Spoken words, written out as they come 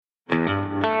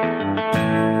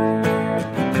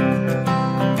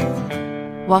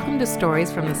Welcome to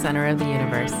Stories from the Center of the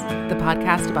Universe, the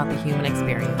podcast about the human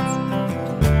experience.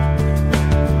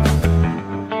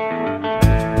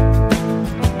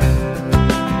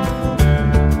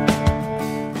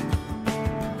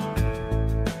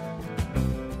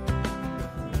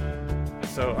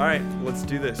 So, all right, let's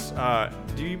do this.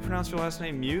 Do you pronounce your last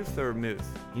name Muth or Muth?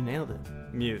 You nailed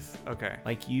it. Muth, okay.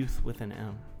 Like youth with an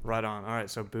M. Right on. All right,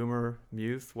 so Boomer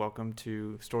Muth, welcome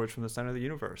to Stories from the Center of the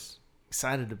Universe.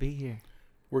 Excited to be here.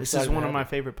 This is one of my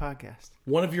favorite podcasts.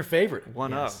 One of your favorite?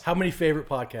 One Yes. up. How many favorite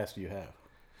podcasts do you have?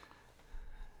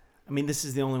 I mean, this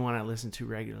is the only one I listen to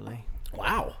regularly.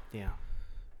 Wow. Yeah.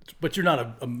 But you're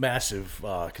not a massive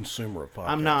consumer of podcasts.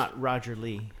 I'm not Roger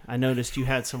Lee. I noticed you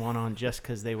had someone on just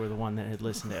because they were the one that had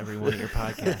listened to every one of your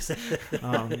podcasts.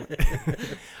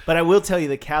 But I will tell you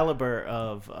the caliber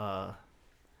of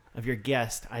your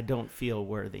guest, I don't feel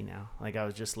worthy now. Like I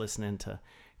was just listening to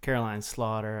Caroline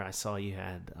Slaughter. I saw you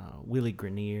had Willie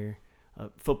Grenier, a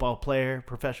football player,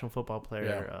 professional football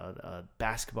player, a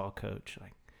basketball coach.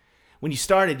 Like when you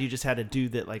started, you just had a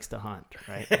dude that likes to hunt,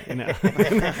 right? You know?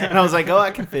 And I was like, oh,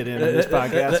 I can fit in this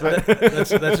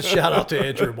podcast. That's a shout out to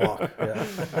Andrew Walk.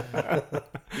 Yeah.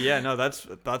 Yeah, no,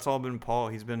 that's all been Paul.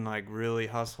 He's been like really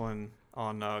hustling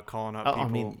on calling up people. I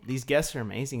mean, these guests are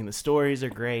amazing, and the stories are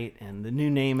great, and the new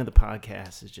name of the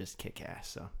podcast is just kick-ass.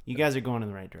 So you guys are going in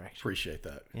the right direction. Appreciate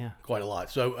that. Yeah. Quite a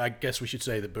lot. So I guess we should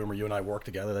say that, Boomer, you and I work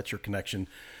together. That's your connection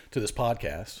to this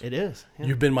podcast. It is. Yeah.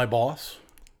 You've been my boss.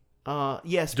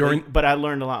 Yes, During- but I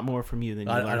learned a lot more from you than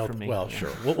you I learned don't. from me. Well, Yeah.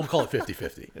 sure. We'll call it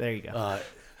 50-50. There you go.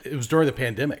 It was during the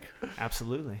pandemic.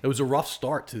 Absolutely. It was a rough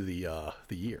start to the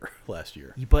year last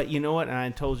year. But you know what? And I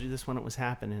told you this when it was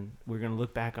happening. We're going to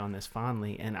look back on this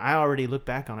fondly, and I already look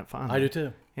back on it fondly. I do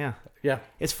too. Yeah. Yeah.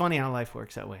 It's funny how life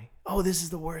works that way. Oh, this is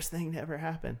the worst thing to ever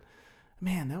happen.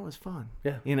 Man, that was fun.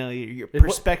 Yeah. You know, your It wa-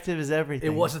 perspective is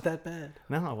everything. It wasn't that bad.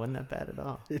 No, it wasn't that bad at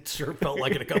all. It sure felt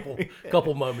like it a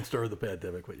couple moments during the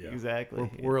pandemic, but yeah, Exactly.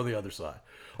 We're on the other side.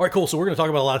 All right, cool. So we're going to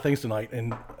talk about a lot of things tonight,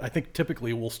 and I think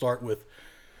typically we'll start with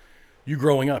you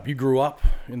growing up. You grew up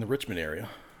in the Richmond area.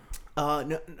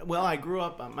 No, well, I grew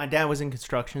up. My dad was in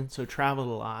construction, so traveled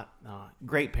a lot.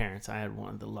 Great parents. I had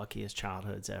one of the luckiest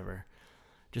childhoods ever.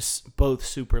 Just both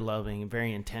super loving and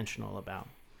very intentional about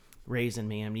raising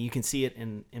me. I mean, you can see it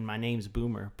in my name's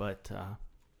Boomer, but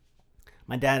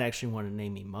my dad actually wanted to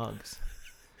name me Muggs.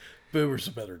 Boomer's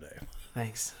a better name.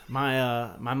 Thanks.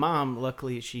 My mom,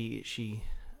 luckily, she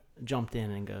jumped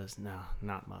in and goes, "No,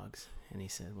 not Muggs." And he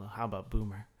said, "Well, how about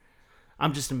Boomer?"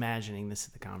 I'm just imagining this is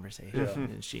the conversation.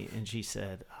 Yeah. And she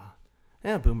said,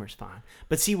 "Yeah, Boomer's fine."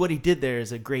 But see, what he did there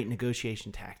is a great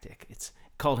negotiation tactic. It's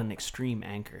called an extreme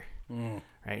anchor,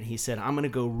 right? He said, "I'm going to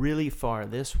go really far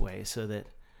this way so that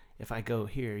if I go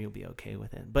here, you'll be okay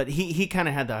with it." But he kind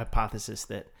of had the hypothesis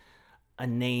that a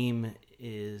name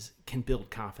can build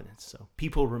confidence. So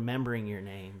people remembering your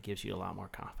name gives you a lot more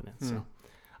confidence. So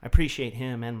I appreciate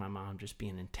him and my mom just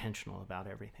being intentional about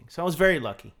everything. So I was very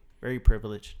lucky, very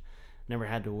privileged. Never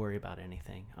had to worry about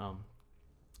anything.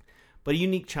 But a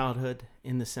unique childhood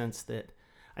in the sense that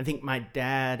I think my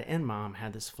dad and mom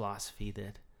had this philosophy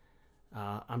that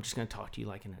I'm just going to talk to you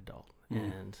like an adult,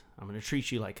 and I'm going to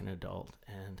treat you like an adult,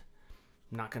 and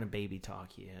I'm not going to baby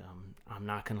talk you. I'm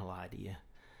not going to lie to you.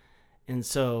 And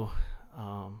so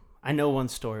I know one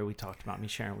story we talked about me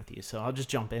sharing with you, so I'll just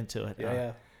jump into it.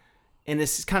 Yeah. And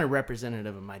this is kind of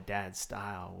representative of my dad's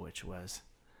style, which was,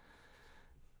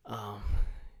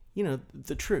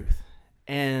 the truth.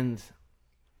 And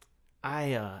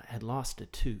I had lost a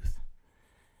tooth.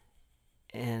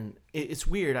 And it's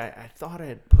weird. I thought I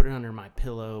had put it under my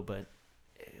pillow, but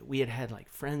we had like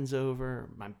friends over,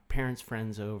 my parents'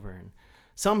 friends over, and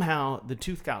somehow the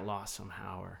tooth got lost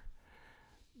somehow.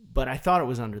 But I thought it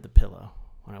was under the pillow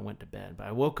when I went to bed. But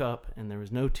I woke up and there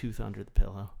was no tooth under the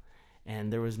pillow,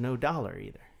 and there was no dollar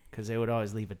either, because they would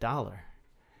always leave $1.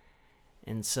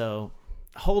 And so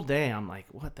the whole day I'm like,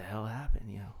 what the hell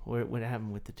happened? You know, what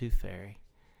happened with the tooth fairy?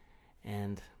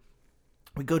 And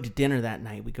we go to dinner that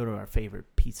night. We go to our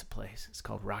favorite pizza place. It's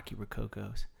called Rocky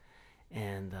Rococo's.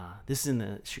 And this is in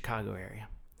the Chicago area.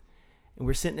 And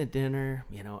we're sitting at dinner.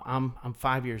 You know, I'm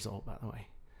 5 years old, by the way.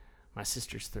 My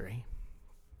sister's 3.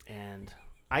 And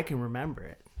I can remember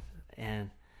it. And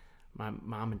my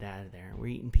mom and dad are there. And we're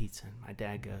eating pizza. And my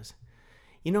dad goes,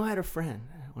 "You know, I had a friend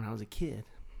when I was a kid.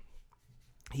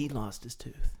 He lost his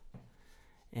tooth.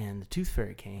 And the tooth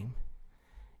fairy came.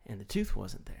 And the tooth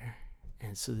wasn't there.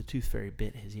 And so the tooth fairy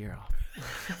bit his ear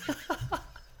off."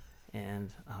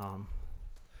 And,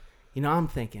 I'm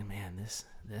thinking, man, this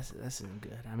isn't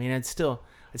good. I mean, I'd still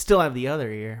have the other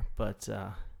ear, but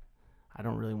I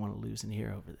don't really want to lose an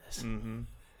ear over this. Mm-hmm.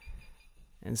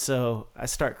 And so I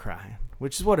start crying,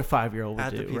 which is what a 5-year-old would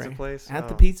At do, the pizza right? place? At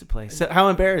the Oh. pizza place. So how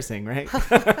embarrassing, right?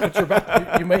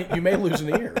 You may lose an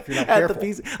ear if you're not At careful. the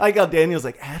pizza, like how Daniel's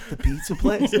like, at the pizza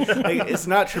place. Like, it's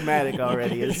not traumatic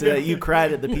already. It's you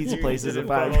cried at the pizza place as a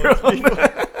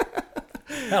 5-year-old.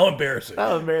 How embarrassing.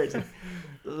 How embarrassing.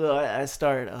 So I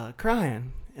start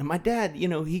crying, and my dad,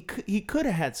 he could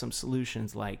have had some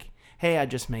solutions like, hey, I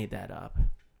just made that up.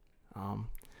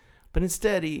 But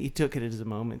instead, he took it as a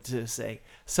moment to say,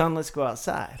 son, let's go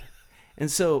outside.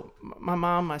 And so my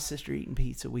mom, my sister eating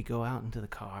pizza, we go out into the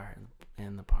car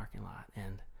in the parking lot,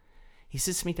 and he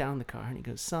sits me down in the car, and he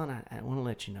goes, son, I want to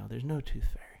let you know there's no tooth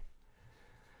fairy.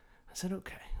 I said,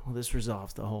 okay. Well, this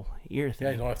resolves the whole ear thing.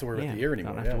 Yeah, you don't have to worry about the ear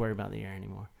anymore. Don't have to worry about the ear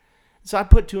anymore. So I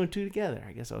put 2 and 2 together.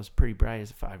 I guess I was pretty bright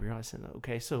as a 5-year-old. I said,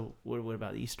 okay, so what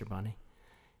about the Easter Bunny?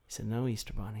 He said, no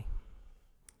Easter Bunny.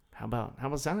 How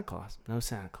about Santa Claus? No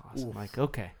Santa Claus. I'm like,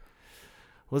 okay.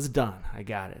 Well, it's done. I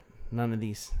got it. None of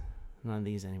these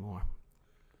anymore.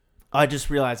 I just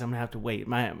realized I'm gonna have to wait.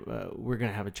 We're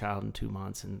gonna have a child in 2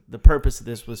 months, and the purpose of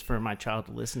this was for my child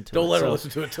to listen to it. Don't let her So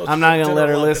listen to it till I'm not gonna let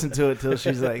her listen to it till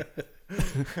she's like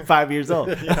 5 years old.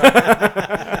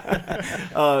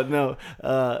 No.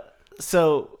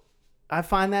 So I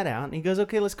find that out, and he goes,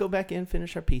 okay, let's go back in,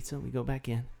 finish our pizza. We go back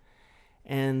in,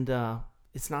 and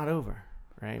it's not over,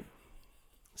 right?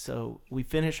 So we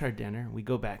finish our dinner. We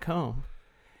go back home,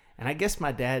 and I guess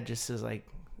my dad just says like,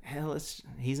 hell,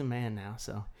 he's a man now,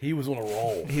 so He was on a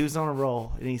roll. he was on a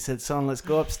roll, and he said, son, let's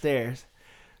go upstairs.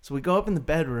 So we go up in the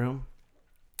bedroom.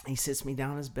 He sits me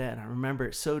down in his bed. I remember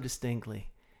it so distinctly.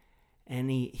 And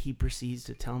he proceeds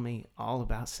to tell me all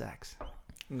about sex.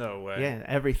 No way. Yeah,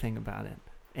 everything about it.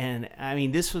 And, I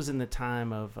mean, this was in the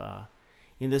time of,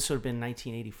 this would have been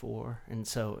 1984. And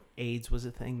so AIDS was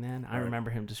a thing then. I remember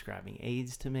him describing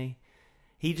AIDS to me.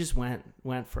 He just went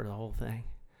for the whole thing.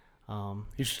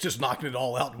 He's just knocking it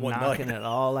all out in one Knocking night. it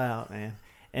all out, man.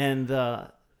 And,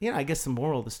 I guess the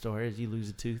moral of the story is you lose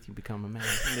a tooth, you become a man.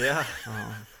 Yeah.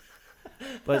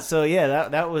 But so, yeah,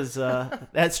 that was,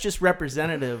 that's just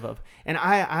representative of, and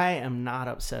I am not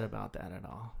upset about that at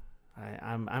all.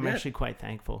 I'm actually quite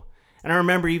thankful. And I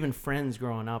remember even friends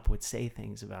growing up would say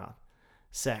things about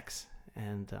sex,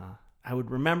 and I would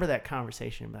remember that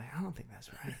conversation and be like, I don't think that's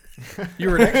right.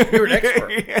 You're an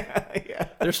expert. yeah.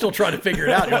 They're still trying to figure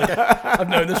it out. You're like, I've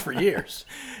known this for years.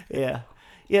 Yeah.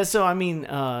 So, I mean,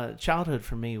 childhood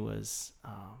for me was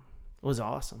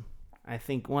awesome. I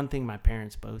think one thing my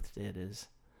parents both did is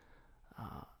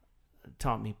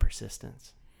taught me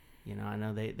persistence. I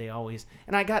know they always,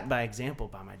 and I got by example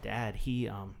by my dad. He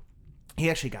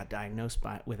actually got diagnosed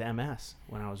with MS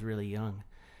when I was really young,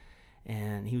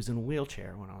 and he was in a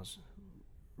wheelchair when I was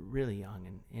really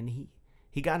young, and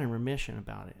he got in remission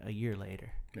about a year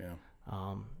later.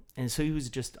 Yeah. And so he was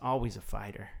just always a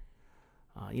fighter.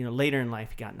 Later in life,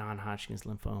 he got non-Hodgkin's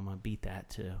lymphoma, beat that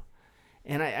too.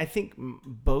 And I think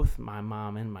both my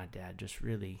mom and my dad just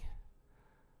really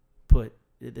put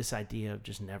this idea of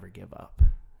just never give up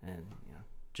and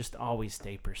just always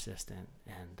stay persistent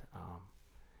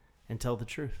and tell the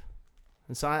truth.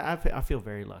 And so I feel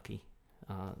very lucky.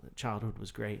 Childhood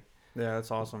was great. Yeah,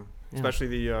 that's awesome. Yeah. Especially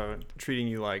the treating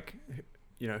you like,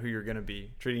 who you're gonna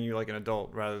be, treating you like an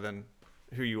adult rather than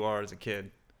who you are as a kid.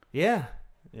 Yeah.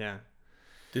 Yeah.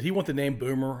 Did he want the name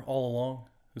Boomer all along?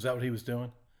 Is that what he was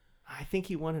doing? I think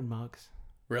he wanted Muggs.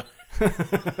 Really?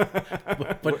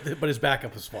 but his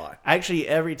backup was fine. Actually,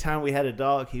 every time we had a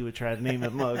dog, he would try to name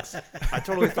it Muggs. I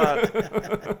totally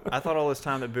thought all this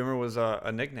time that Boomer was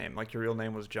a nickname, like your real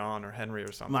name was John or Henry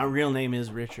or something. My real name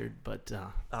is Richard, but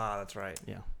that's right.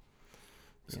 yeah.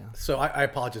 So I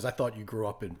apologize. I thought you grew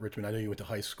up in Richmond. I know you went to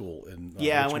high school in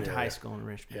Yeah, I Richmond went to area. high school in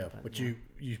Richmond. Yeah, but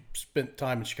you spent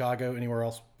time in Chicago, anywhere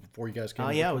else before you guys came? Oh,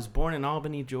 to yeah. I Richmond? was born in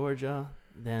Albany, Georgia,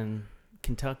 then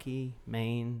Kentucky,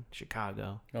 Maine,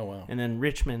 Chicago, Oh, wow. and then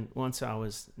Richmond once I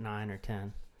was 9 or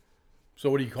 10. So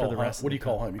what do you call the home? rest of What do the you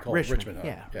call time. home? You call Richmond. it Richmond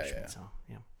home? Yeah, Richmond. So,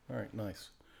 yeah. All right, nice.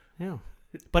 Yeah.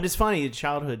 But it's funny,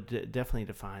 childhood definitely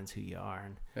defines who you are,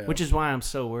 Yeah. which is why I'm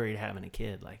so worried having a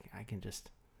kid. Like, I can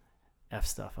just F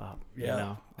stuff up.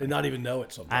 Yeah, and not even know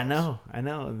it sometimes. I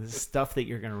know. The stuff that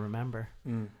you're going to remember.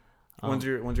 When's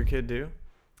your kid due?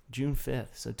 June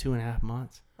 5th, so 2.5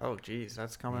 months. Oh, geez,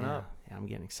 that's coming Yeah. up. Yeah, I'm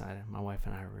getting excited. My wife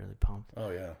and I are really pumped. Oh,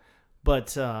 yeah.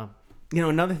 But,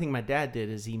 another thing my dad did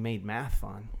is he made math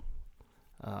fun.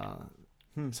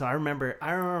 So I remember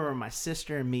my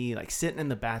sister and me like sitting in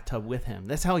the bathtub with him.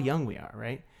 That's how young we are,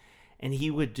 right? And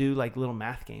he would do like little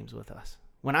math games with us.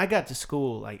 When I got to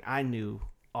school, like I knew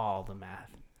all the math.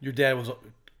 Your dad was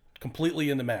completely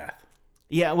into math.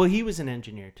 Yeah, well, he was an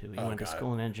engineer too. He went to got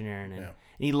school in engineering, and Yeah.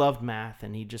 he loved math,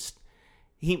 and he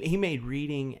he made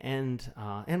reading and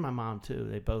my mom too.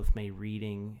 They both made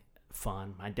reading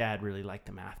fun. My dad really liked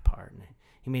the math part, and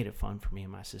he made it fun for me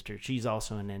and my sister. She's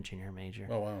also an engineer major.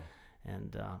 Oh wow!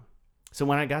 And so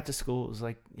when I got to school, it was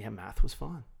like, yeah, math was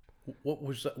fun.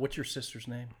 What's your sister's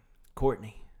name?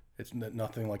 Courtney. It's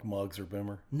nothing like Muggs or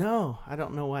Boomer. No, I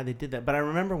don't know why they did that, but I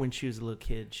remember when she was a little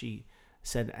kid, she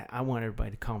said, I want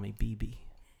everybody to call me BB.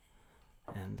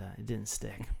 And it didn't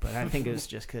stick, but I think it was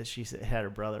just because she had her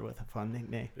brother with a fun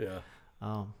nickname. Yeah.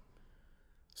 Um,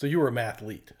 So you were a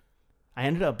mathlete. I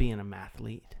ended up being a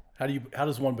mathlete. How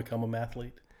does one become a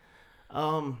mathlete?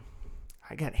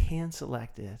 I got hand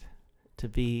selected to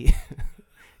be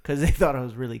because they thought I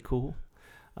was really cool.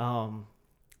 No,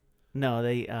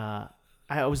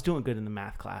 I was doing good in the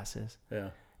math classes. Yeah.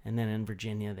 And then in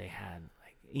Virginia, they had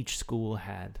each school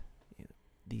had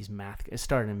these math. It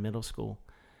started in middle school,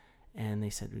 and they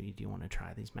said, "Do you want to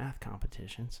try these math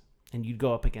competitions?" And you'd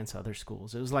go up against other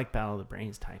schools. It was like Battle of the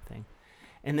Brains type thing.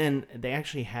 And then they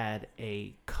actually had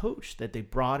a coach that they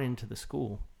brought into the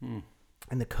school,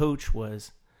 and the coach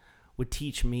would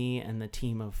teach me and the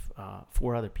team of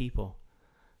 4 other people.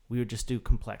 We would just do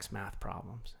complex math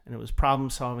problems, and it was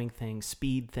problem-solving things,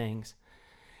 speed things.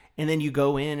 And then you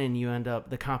go in and you end up,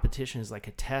 the competition is like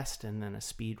a test and then a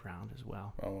speed round as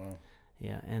well. Oh, wow.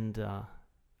 Yeah, and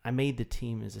I made the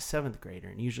team as a 7th grader,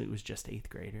 and usually it was just 8th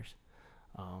graders.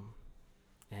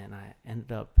 And I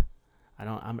ended up,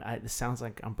 it sounds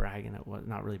like I'm bragging. It was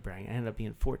not really bragging. I ended up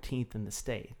being 14th in the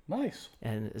state. Nice.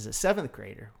 And as a 7th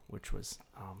grader, which was...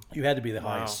 you had to be the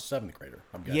highest 7th grader,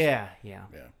 I'm guessing. Yeah.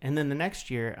 And then the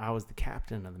next year, I was the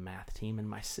captain of the math team, and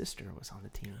my sister was on the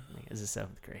team as a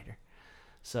 7th grader.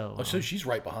 So, so she's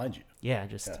right behind you. Yeah,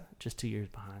 just 2 years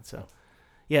behind. So,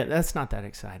 yeah, that's not that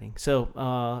exciting.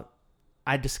 So,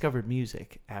 I discovered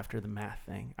music after the math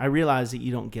thing. I realized that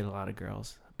you don't get a lot of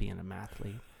girls being a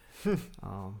mathlete.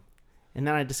 And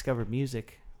then I discovered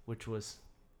music, which was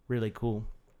really cool.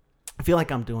 I feel like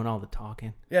I'm doing all the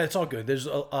talking. Yeah, it's all good. There's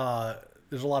a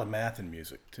lot of math in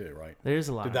music too, right? There's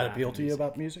a lot. Did that appeal to you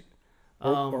about music,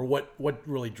 or what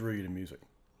really drew you to music?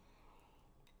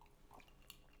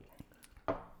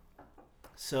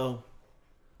 So,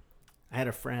 I had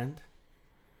a friend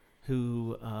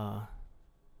who I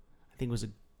think was a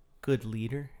good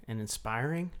leader and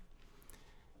inspiring,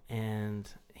 and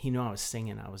he knew I was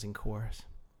singing. I was in chorus,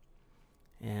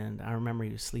 and I remember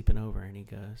he was sleeping over, and he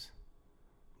goes,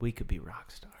 "We could be rock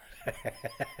stars."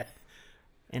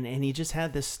 and he just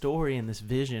had this story and this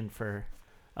vision for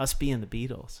us being the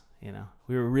Beatles. You know,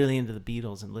 we were really into the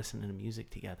Beatles and listening to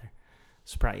music together. It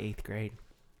was probably 8th grade,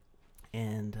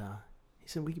 and he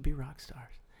said we could be rock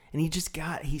stars. And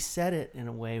he said it in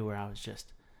a way where I was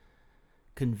just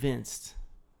convinced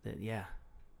that, yeah.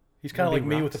 He's kind of like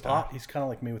me with the He's kind of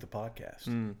like me with the podcast.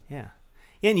 Yeah.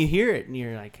 Yeah, and you hear it and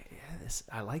you're like, yeah,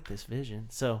 I like this vision.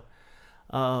 So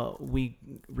we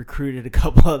recruited a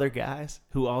couple other guys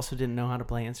who also didn't know how to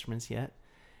play instruments yet.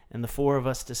 And the 4 of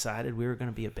us decided we were going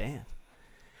to be a band.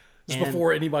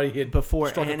 Before anybody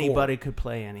could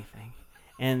play anything.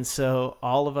 And so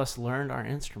all of us learned our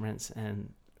instruments,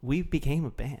 and we became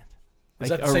a band. Is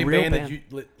that the same band that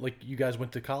you guys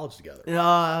went to college together?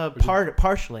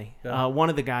 Partially. Yeah.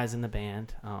 One of the guys in the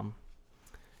band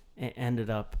we ended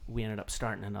up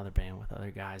starting another band with other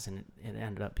guys, and it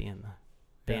ended up being the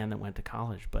band that went to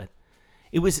college. But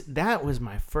that was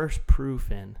my first proof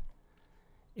in,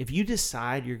 if you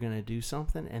decide you're going to do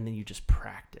something and then you just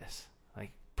practice.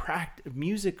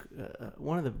 Music,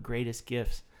 one of the greatest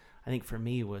gifts I think for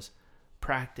me was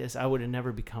practice. I would have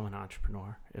never become an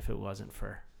entrepreneur if it wasn't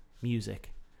for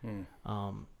music.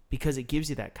 Because it gives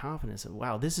you that confidence of,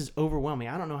 wow, this is overwhelming.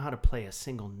 I don't know how to play a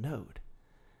single note.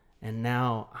 And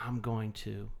now I'm going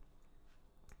to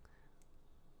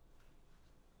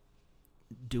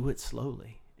do it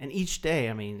slowly. And each day,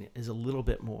 is a little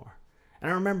bit more.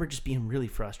 And I remember just being really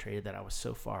frustrated that I was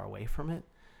so far away from it,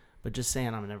 but just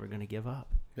saying I'm never going to give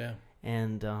up. Yeah.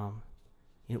 And,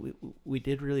 we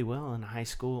did really well in high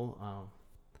school.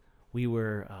 We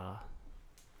were,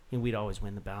 we'd always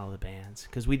win the Battle of the Bands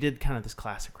because we did kind of this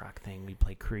classic rock thing. We'd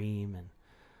play Cream and,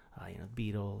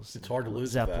 Beatles. It's hard to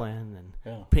lose Zeppelin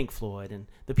and Pink Floyd, and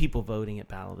the people voting at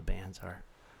Battle of the Bands are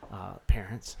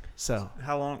parents. So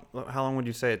how long would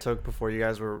you say it took before you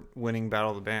guys were winning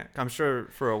Battle of the Band? I'm sure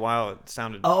for a while it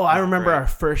sounded. Oh, I remember our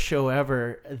first show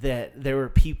ever that there were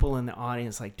people in the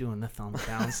audience doing the thumbs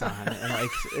down sign,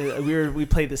 and we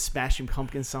played the Smashing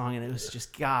Pumpkins song, and it was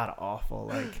just god awful.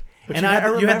 But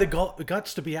and you had the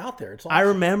guts to be out there. It's awesome. I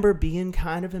remember being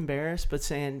kind of embarrassed, but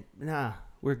saying, "Nah,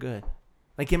 we're good."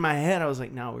 In my head, I was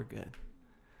like, "No, we're good."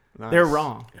 Nice. They're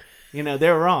wrong.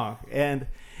 They're wrong, and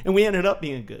we ended up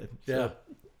being good. Yeah.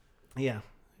 Yeah,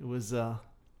 it was. That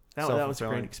was a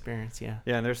Self-fulfilling. great experience. Yeah.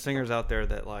 Yeah, and there's singers out there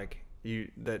that you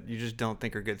just don't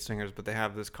think are good singers, but they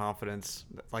have this confidence,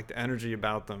 like the energy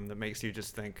about them that makes you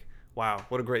just think, wow,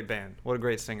 what a great band, what a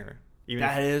great singer.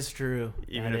 That is true.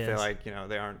 Even if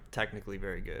they aren't technically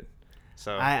very good.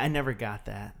 So I never got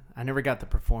that. I never got the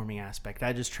performing aspect.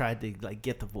 I just tried to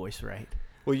get the voice right.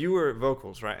 well, you were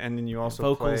vocals, right? And then you also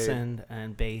Vocals played.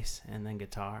 and bass and then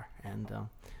guitar. And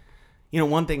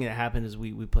one thing that happened is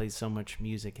we played so much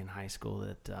music in high school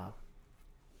that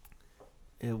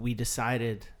we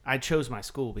decided I chose my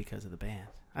school because of the band.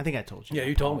 I think I told you. Yeah, that,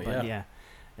 you told Paul, me. but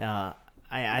yeah.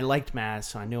 I liked Mass,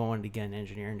 so I knew I wanted to get an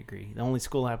engineering degree. The only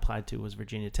school I applied to was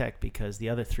Virginia Tech because the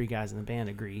other three guys in the band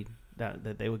agreed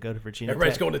that they would go to Virginia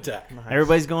Everybody's Tech. going to Tech. Nice.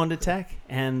 Everybody's going to Tech,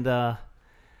 and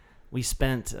we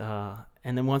spent.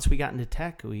 And then once we got into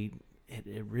Tech,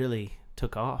 it really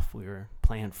took off. We were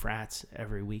playing frats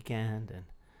every weekend, and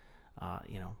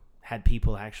had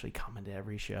people actually coming to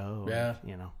every show. Yeah.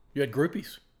 And, You had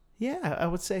groupies. Yeah, I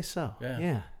would say so.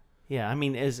 Yeah. Yeah. I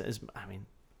mean,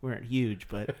 we weren't huge,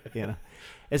 but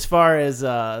as far as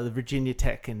the Virginia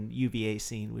Tech and UVA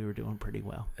scene, we were doing pretty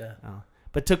well. Yeah.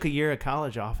 But took a year of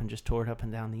college off and just toured up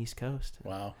and down the East Coast.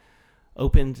 Wow.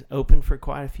 Opened for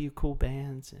quite a few cool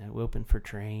bands. We opened for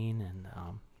Train and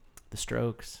the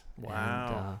Strokes.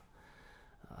 Wow.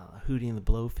 And Hootie and the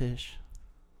Blowfish.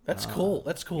 That's cool.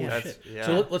 That's cool yeah. as shit. Yeah.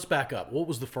 So let's back up. What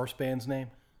was the first band's name?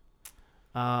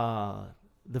 The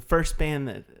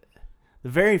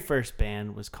very first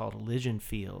band was called Elysian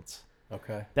Fields.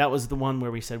 Okay. That was the one where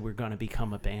we said we're going to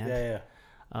become a band. Yeah.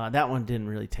 That one didn't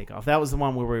really take off. That was the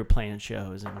one where we were playing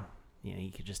shows and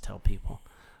you could just tell people.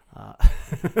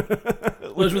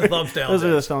 Those were the thumbs down. Those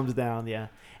are the thumbs down, yeah.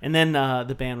 And then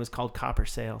the band was called Copper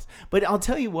Sales. But I'll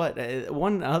tell you what,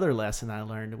 one other lesson I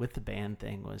learned with the band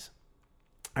thing was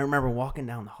I remember walking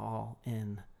down the hall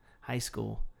in high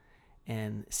school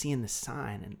and seeing the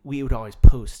sign, and we would always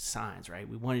post signs, right?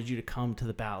 We wanted you to come to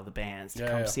the battle of the bands to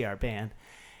come see our band.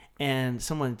 And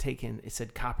someone it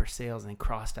said Copper Sales, and they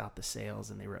crossed out the sales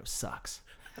and they wrote sucks.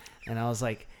 And I was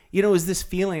like, it was this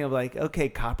feeling of like, okay,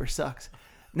 copper sucks.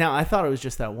 Now, I thought it was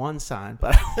just that one sign,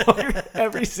 but I wanted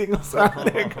every single sign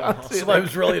that got to Somebody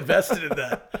was really invested in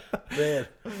that. Man.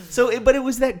 But it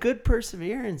was that good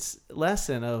perseverance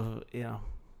lesson of,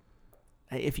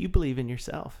 if you believe in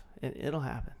yourself, it'll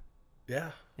happen.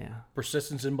 Yeah. Yeah.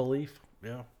 Persistence and belief.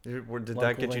 Yeah. Did lot that of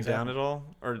cool get you things down happen. at all,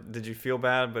 or did you feel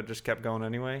bad but just kept going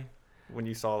anyway when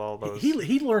you saw all those?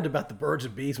 He learned about the birds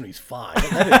and bees when he's 5.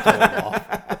 That didn't throw him off.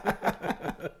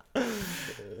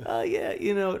 Yeah,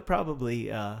 it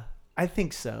probably, I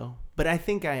think so. But I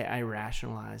think I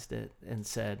rationalized it and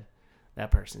said, that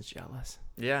person's jealous.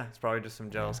 Yeah, it's probably just some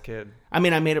jealous kid. I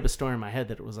mean, I made up a story in my head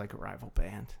that it was like a rival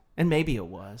band. And maybe it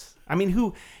was. I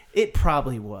mean, it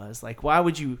probably was. Like, why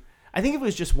would you... I think if it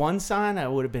was just one sign, I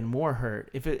would have been more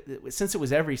hurt. Since it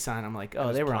was every sign, I'm like,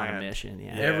 oh, they were on a planned. mission.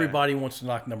 Yeah. Everybody wants to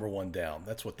knock number 1 down.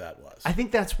 That's what that was. I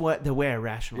think that's the way I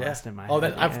rationalized in my head.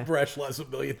 I've rationalized a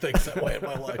million things that way in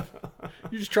my life.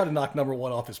 You just try to knock number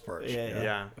 1 off his perch.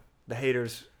 Yeah. The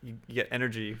haters, you get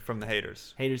energy from the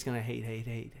haters. Haters gonna hate. That's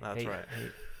hate, right.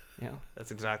 Hate. Yeah.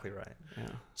 That's exactly right. Yeah.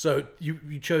 So you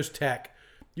chose Tech.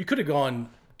 You could have gone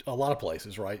a lot of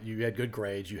places, right? You had good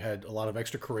grades. You had a lot of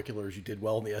extracurriculars. You did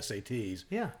well in the SATs.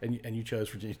 Yeah. And you chose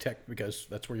Virginia Tech because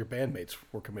that's where your bandmates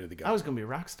were committed to go. I was gonna be a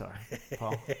rock star,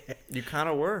 Paul. You kind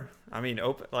of were. I mean,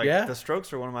 the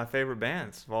Strokes are one of my favorite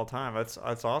bands of all time. That's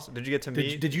awesome. Did you get to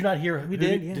meet? Did you not hear? We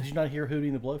did, yeah. Did you not hear Hootie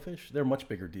and the Blowfish? They're a much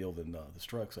bigger deal than the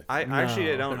Strokes. I think. I actually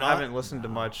No, don't. they're I not? haven't listened to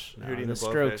much No, Hootie and the the Blowfish.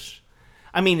 Strokes.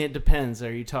 I mean, it depends.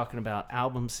 Are you talking about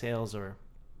album sales or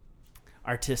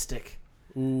artistic?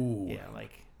 Ooh. Yeah,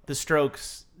 like the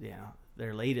Strokes. Yeah,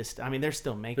 their latest. I mean, they're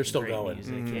still making. They're still great going.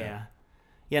 music. Mhm. Yeah.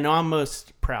 Yeah, no, I'm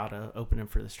most proud of opening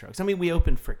for the Strokes. I mean, we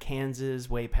opened for Kansas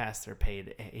way past their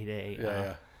heyday.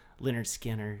 Yeah. Leonard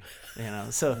Skinner,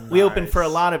 So we opened for a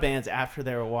Nice. lot of bands after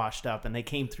they were washed up, and they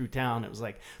came through town. It was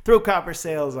like throw Copper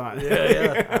Sales on.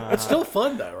 Yeah. It's still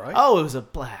fun though, right? Oh, it was a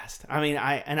blast. I mean,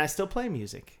 I still play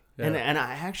music, Yeah. and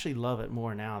I actually love it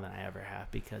more now than I ever have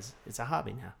because it's a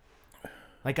hobby now.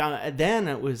 Like then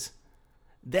it was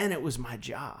my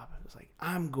job. It was like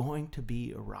I'm going to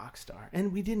be a rock star,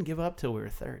 and we didn't give up till we were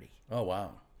 30. Oh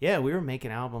wow. Yeah, we were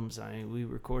making albums. I mean, we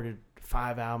recorded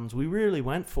 5 albums. We really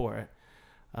went for it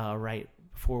right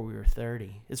before we were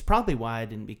 30. It's probably why I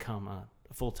didn't become a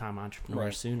full-time entrepreneur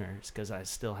Right. sooner. It's because I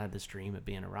still had this dream of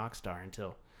being a rock star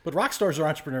until... But rock stars are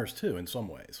entrepreneurs too, in some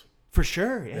ways. For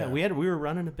sure, yeah. Yeah. We were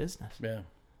running a business. Yeah.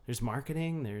 There's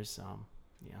marketing, there's,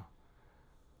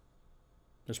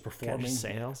 Just kind of performing,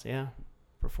 sales, yeah.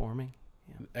 Performing.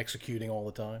 executing all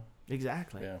the time.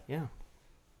 Exactly. Yeah.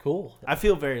 Cool. I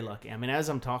feel very lucky. I mean, as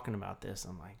I'm talking about this,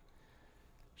 I'm like,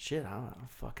 shit, I'm a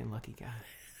fucking lucky guy.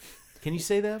 Can you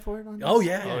say that for it? On this? Oh,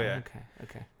 yeah. Oh, yeah.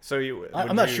 Okay. So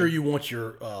I'm not sure you want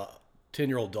your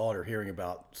 10-year-old daughter hearing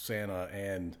about Santa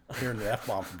and hearing the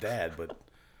F-bomb from Dad, but...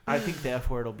 I think the F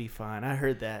word will be fine. I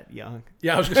heard that young.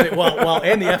 Yeah, I was going to say, well,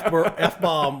 and the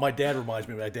F-bomb, my dad reminds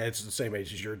me, my dad's the same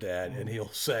age as your dad, and he'll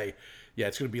say, yeah,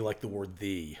 it's going to be like the word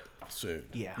 "the" soon.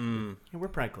 Yeah. Yeah, we're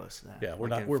probably close to that. Yeah, we're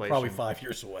Like We're probably inflation. 5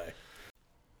 years away.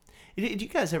 Did you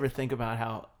guys ever think about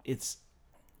how it's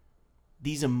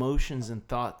these emotions and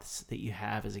thoughts that you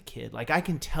have as a kid? Like, I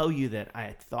can tell you that I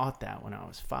had thought that when I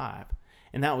was 5,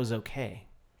 and that was okay.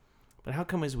 But how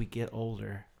come as we get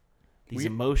older, these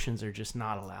emotions are just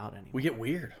not allowed anymore? We get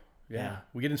weird. Yeah.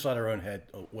 We get inside our own head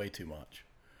way too much.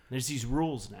 There's these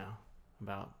rules now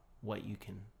about what you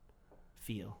can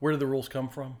feel. Where do the rules come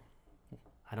from?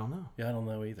 I don't know. Yeah, I don't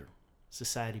know either.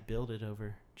 Society built it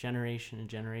over generation and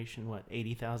generation,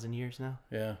 80,000 years now?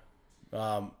 Yeah.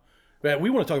 Man, we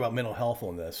want to talk about mental health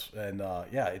on this. And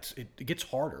it gets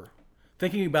harder.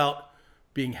 Thinking about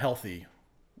being healthy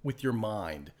with your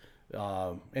mind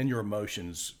and your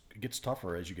emotions, it gets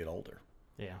tougher as you get older.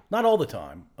 Yeah. Not all the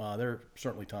time. There are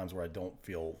certainly times where I don't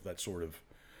feel that sort of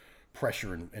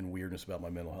pressure and weirdness about my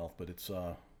mental health. But it's,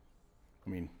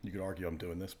 you could argue I'm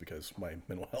doing this because my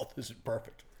mental health isn't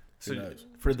perfect. Who knows?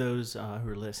 For those who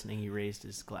are listening, he raised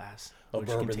his glass, which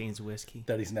bourbon contains whiskey.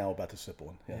 That he's now about to sip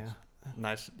on. Yes. Yeah.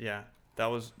 Nice. Yeah. That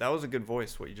was a good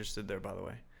voice, what you just did there, by the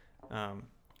way.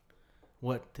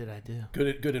 What did I do?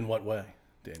 Good in what way,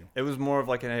 Daniel? It was more of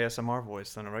like an ASMR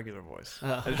voice than a regular voice.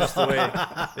 It's just the way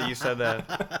that you said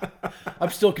that. I'm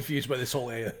still confused by this whole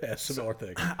ASMR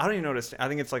thing. I don't even notice. I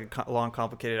think it's like a long,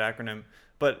 complicated acronym.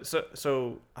 But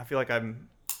so I feel like I'm,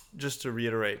 just to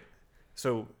reiterate,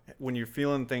 so when you're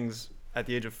feeling things at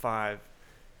the age of 5,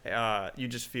 you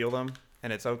just feel them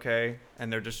and it's okay,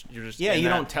 and you're just Yeah, in you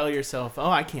that. don't tell yourself,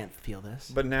 "Oh, I can't feel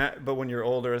this." But when you're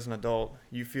older as an adult,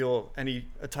 you feel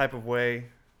a type of way,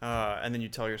 and then you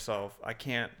tell yourself, "I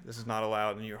can't. This is not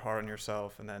allowed," and you're hard on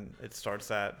yourself, and then it starts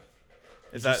that.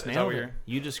 Is that nailed what it. you're?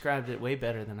 You described it way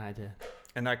better than I did.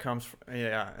 And that comes from,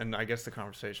 and I guess the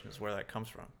conversation is where that comes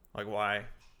from. Like, why?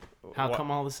 How come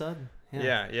all of a sudden?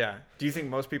 Yeah. Do you think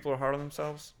most people are hard on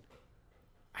themselves?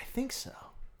 I think so.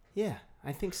 Yeah,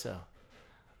 I think so.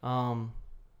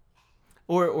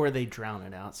 Or they drown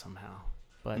it out somehow.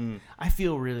 But I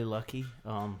feel really lucky.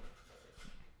 I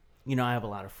have a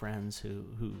lot of friends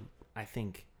who I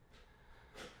think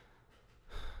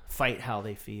fight how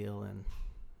they feel and,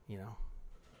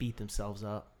 beat themselves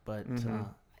up. But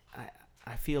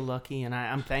I feel lucky, and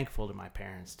I'm thankful to my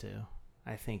parents too.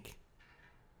 I think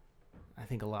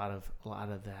a lot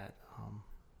of that.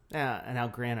 And now,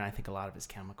 granted, I think a lot of it's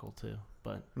chemical too.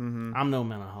 But I'm no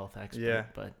mental health expert.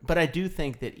 Yeah. But I do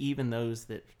think that even those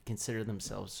that consider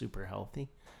themselves super healthy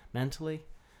mentally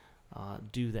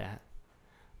do that.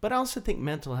 But I also think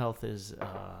mental health is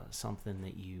something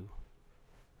that you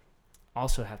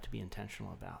also have to be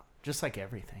intentional about, just like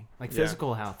everything. Like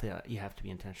physical health, you have to be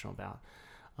intentional about.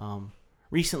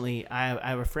 Recently, I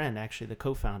have a friend, actually, the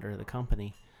co-founder of the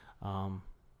company,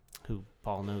 who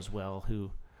Paul knows well,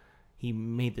 who he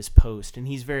made this post, and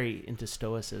he's very into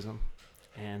stoicism.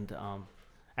 And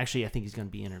actually, I think he's going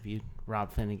to be interviewed,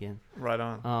 Rob Finnegan. Right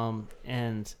on.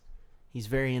 And he's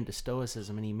very into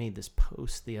stoicism, and he made this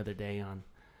post the other day on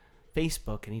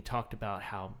Facebook, and he talked about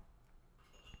how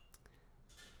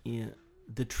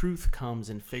the truth comes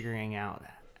in figuring out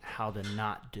how to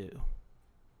not do.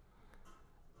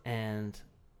 And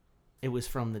it was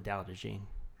from the Tao Te Ching,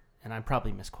 and I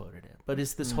probably misquoted it, but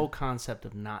it's this whole concept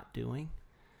of not doing.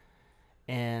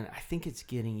 And I think it's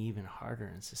getting even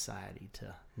harder in society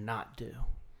to not do.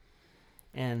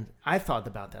 And I thought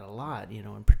about that a lot,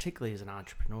 and particularly as an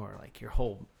entrepreneur, like your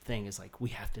whole thing is like, we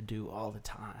have to do all the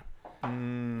time.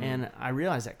 And I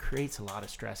realize that creates a lot of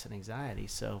stress and anxiety.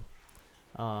 So,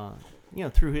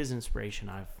 through his inspiration,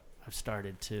 I've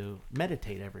started to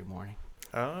meditate every morning.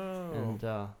 Oh. And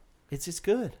it's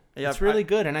good. Yeah, it's really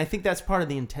good. And I think that's part of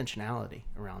the intentionality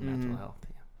around mental health.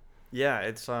 Yeah,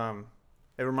 it's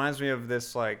it reminds me of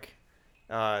this, like,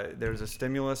 there's a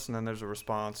stimulus and then there's a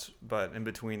response, but in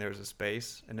between there's a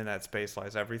space, and in that space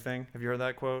lies everything. Have you heard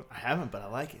that quote? I haven't, but I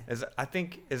like it.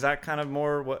 Is that kind of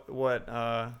more what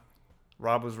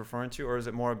Rob was referring to, or is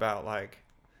it more about, like,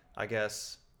 I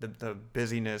guess the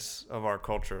busyness of our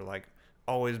culture, like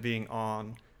always being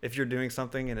on? If you're doing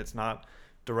something and it's not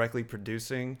directly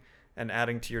producing and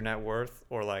adding to your net worth,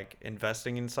 or like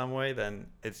investing in some way, then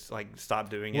it's like, stop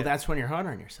doing it. Well, that's when you're hard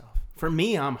on yourself. For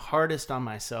me, I'm hardest on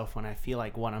myself when I feel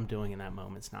like what I'm doing in that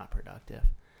moment's not productive.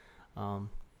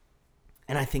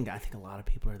 And I think a lot of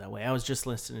people are that way. I was just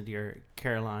listening to your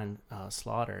Caroline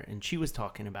Slaughter, and she was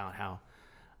talking about how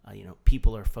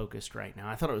people are focused right now.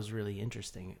 I thought it was really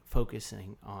interesting,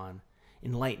 focusing on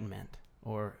enlightenment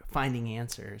or finding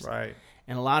answers. Right.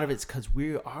 And a lot of it's because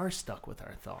we are stuck with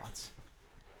our thoughts.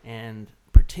 And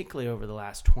particularly over the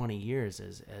last 20 years,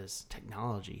 as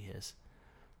technology has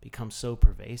become so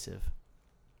pervasive,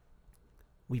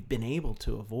 we've been able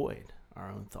to avoid our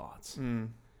own thoughts.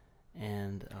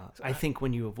 And I think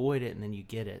when you avoid it and then you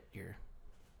get it,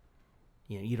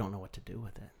 you don't know what to do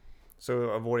with it. So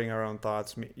avoiding our own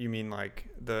thoughts, you mean like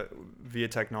via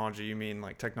technology, you mean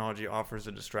like technology offers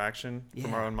a distraction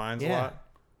from our own minds a lot?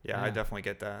 Yeah, I definitely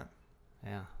get that.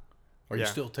 Yeah. Are you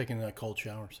still taking cold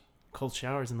showers? Cold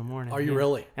showers in the morning. Are you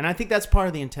really? And I think that's part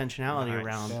of the intentionality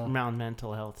Nice. around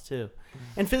mental health too.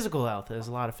 And physical health. There's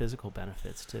a lot of physical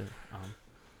benefits too.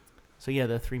 So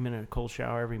the 3-minute cold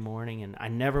shower every morning, and I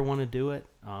never want to do it.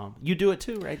 You do it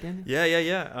too, right, Daniel?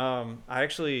 Yeah. I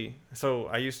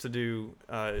used to do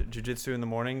jiu-jitsu in the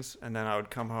mornings, and then I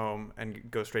would come home and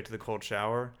go straight to the cold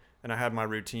shower, and I had my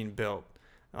routine built.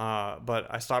 But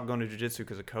I stopped going to jiu-jitsu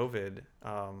because of COVID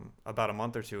about a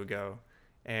month or two ago,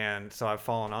 and so I've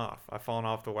fallen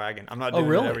off the wagon. I'm not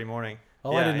doing it every morning.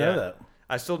 Oh, I didn't know that.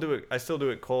 I still do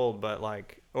it cold, but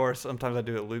or sometimes I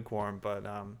do it lukewarm, but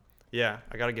I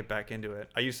got to get back into it.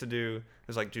 I used to do,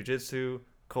 it was jiu-jitsu,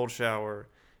 cold shower,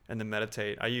 and then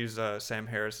meditate. I use Sam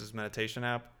Harris's meditation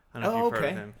app. I don't know if you've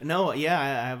heard of him. No, I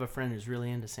have a friend who's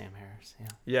really into Sam Harris.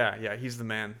 Yeah, he's the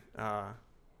man.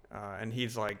 And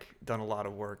he's done a lot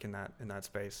of work in that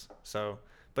space. So,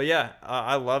 but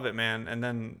I love it, man. And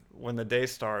then when the day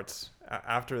starts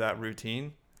after that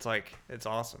routine, it's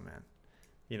awesome, man.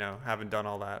 Having done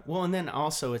all that. Well, and then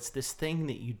also it's this thing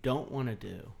that you don't want to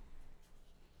do.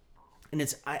 And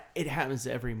it happens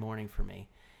every morning for me,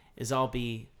 is I'll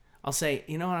say,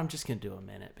 you know what, I'm just going to do a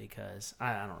minute because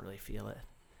I don't really feel it.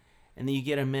 And then you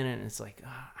get a minute and it's like,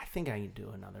 I think I can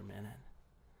do another minute.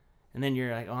 And then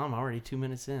you're like, oh, I'm already 2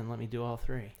 minutes in. Let me do all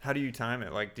 3. How do you time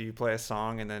it? Do you play a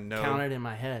song and then count it in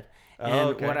my head?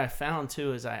 And what I found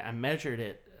too is I measured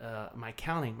it, my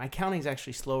counting. My counting is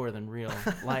actually slower than real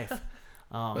life.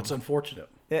 That's unfortunate.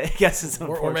 I guess it's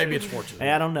unfortunate. Or maybe it's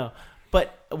fortunate. I don't know.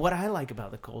 But what I like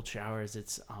about the cold shower is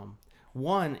it's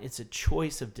it's a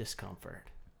choice of discomfort,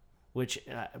 which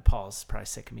Paul's probably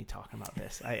sick of me talking about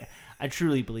this. I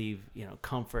truly believe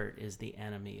comfort is the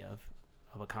enemy of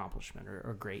accomplishment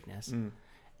or greatness,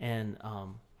 and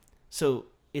so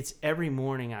it's every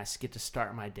morning I get to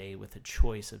start my day with a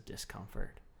choice of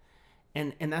discomfort,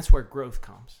 and that's where growth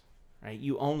comes, right?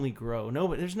 You only grow.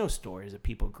 There's no stories of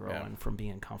people growing from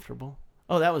being comfortable.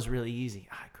 Oh, that was really easy.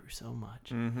 I grew so much.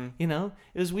 Mm-hmm. It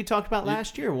was, we talked about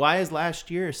last year. Why is last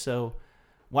year so,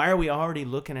 why are we already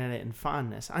looking at it in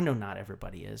fondness? I know not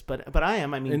everybody is, but I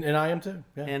am. I mean, and I am too.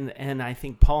 Yeah. And I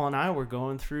think Paul and I were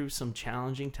going through some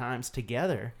challenging times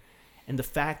together. And the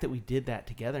fact that we did that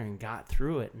together and got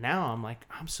through it, now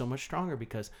I'm so much stronger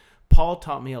because Paul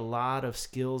taught me a lot of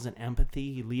skills and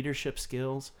empathy, leadership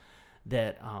skills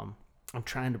that I'm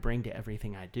trying to bring to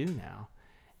everything I do now.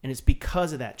 And it's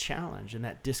because of that challenge and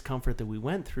that discomfort that we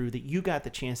went through that you got the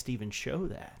chance to even show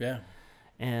that. Yeah.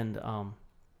 And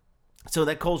so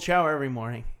that cold shower every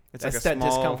morning, it's that's that small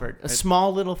discomfort. A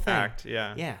small little thing. Act,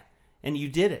 yeah. Yeah. And you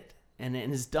did it. And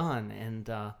it's done. And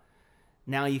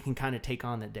now you can kind of take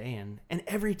on the day. And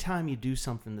every time you do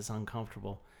something that's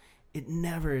uncomfortable, it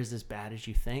never is as bad as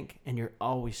you think. And you're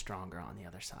always stronger on the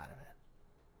other side of it.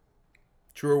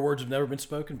 Truer words have never been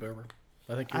spoken, Bober.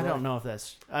 I think you're right. Don't know if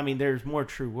that's. I mean, there's more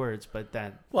true words, but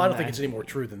that. Well, I don't think it's any more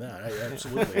true than that. I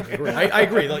absolutely agree. I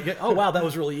agree. Oh wow, that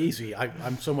was really easy.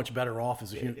 I'm so much better off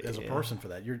as a person for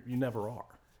that. You never are.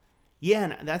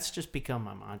 Yeah, and that's just become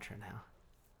my mantra now.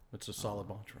 It's a solid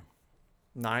mantra.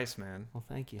 Nice, man. Well,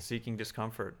 thank you. Seeking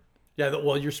discomfort. Yeah.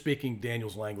 Well, you're speaking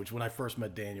Daniel's language. When I first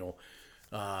met Daniel,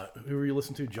 who were you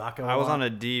listening to? Jocko. I was on a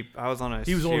He was on a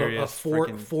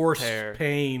forced tear.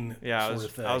 pain. Yeah, sort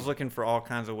of thing. I was looking for all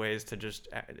kinds of ways to just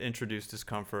introduce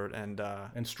discomfort and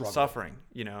struggle. suffering.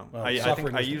 I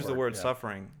think I use the word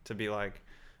suffering to be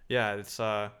it's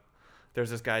there's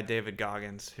this guy David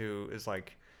Goggins who is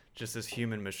just this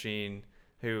human machine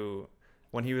who,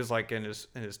 when he was in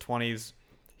his 20s,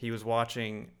 he was a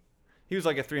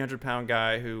 300-pound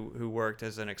guy who worked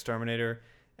as an exterminator,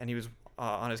 and he was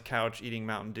on his couch eating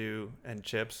Mountain Dew and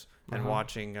chips and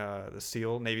watching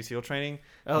the Navy SEAL training.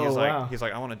 Oh, He's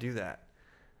like, I want to do that.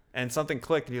 And something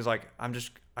clicked, and he was like, I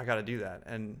got to do that.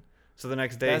 And So the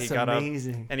next day That's he got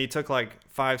amazing. up and he took like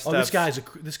 5 steps. Oh,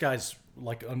 this guy's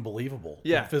like unbelievable.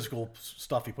 Yeah. The physical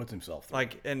stuff he puts himself through.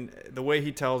 Like, and the way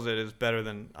he tells it is better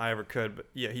than I ever could. But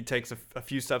yeah, he takes a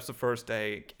few steps the first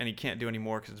day, and he can't do any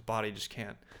more because his body just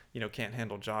can't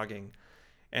handle jogging.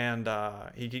 And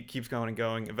he keeps going and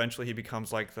going. Eventually, he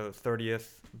becomes like the 30th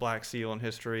Black SEAL in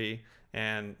history,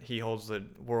 and he holds the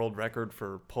world record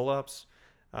for pull-ups,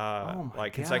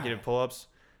 like consecutive God. pull-ups.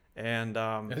 And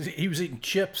he was eating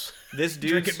chips. this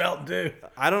dude Drinking Mountain Dew.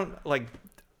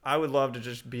 I would love to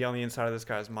just be on the inside of this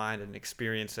guy's mind and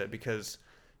experience it, because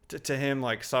to him,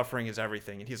 like, suffering is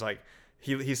everything. And he's like,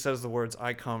 he says the words,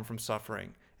 "I come from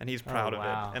suffering," and he's proud of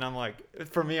wow. it. And I'm like,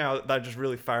 for me, that just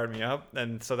really fired me up.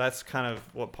 And so that's kind of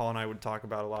what Paul and I would talk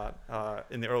about a lot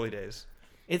in the early days.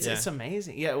 It's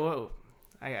amazing. Yeah, whoa.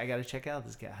 I got to check out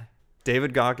this guy.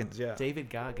 David Goggins, yeah. David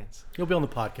Goggins. He'll be on the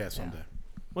podcast someday.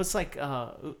 Well, it's like,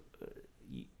 I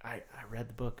read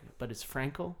the book, but it's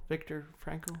Frankl, Viktor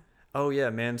Frankl. Oh, yeah,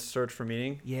 Man's Search for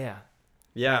Meaning. Yeah.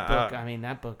 Yeah. That book,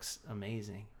 that book's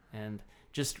amazing. And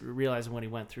just realizing what he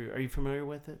went through. Are you familiar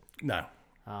with it? No.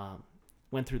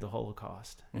 Went through the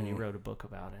Holocaust, and he wrote a book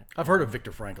about it. I've heard of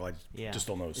Viktor Frankl. I Yeah. just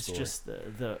don't know his story. It's just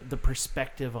the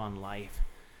perspective on life.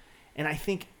 And I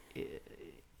think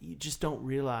you just don't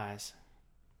realize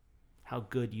how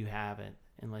good you have it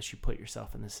unless you put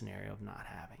yourself in the scenario of not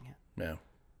having it. Yeah.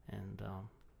 And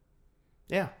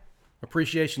yeah,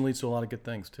 Appreciation leads to a lot of good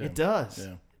things, too. it does.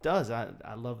 Yeah. It does.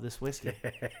 I love this whiskey.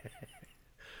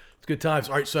 It's good times.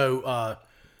 All right, so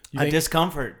you think,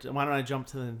 Discomfort. Why don't I jump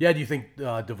to the... do you think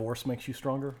divorce makes you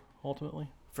stronger, ultimately?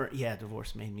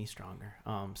 Divorce made me stronger.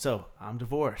 So I'm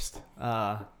divorced.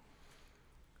 I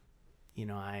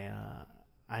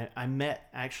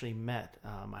actually met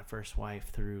my first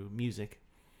wife through music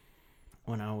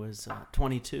when I was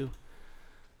 22.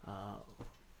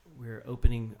 We were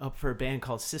opening up for a band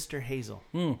called Sister Hazel.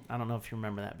 I don't know if you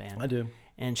remember that band. I do.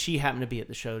 And she happened to be at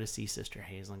the show to see Sister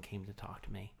Hazel and came to talk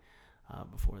to me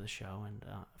before the show, and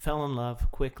fell in love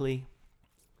quickly,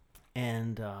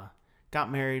 and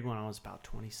got married when I was about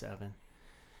 27.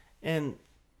 And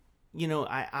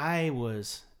I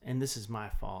was, and this is my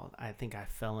fault, I think I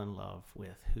fell in love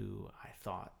with who I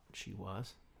thought she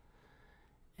was,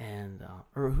 and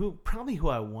or who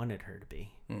I wanted her to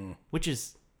be, which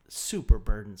is super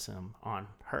burdensome on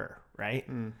her, right?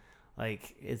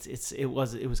 Like it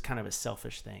was kind of a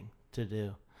selfish thing to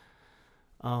do.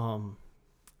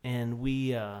 And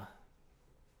we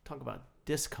talk about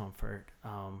discomfort.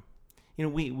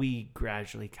 We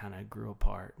gradually kind of grew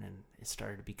apart, and it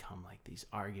started to become like these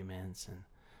arguments, and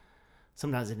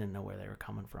sometimes I didn't know where they were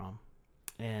coming from.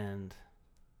 And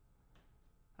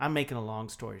I'm making a long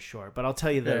story short, but I'll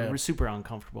tell you the super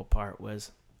uncomfortable part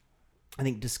was, I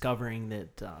think, discovering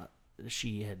that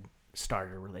she had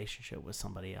started a relationship with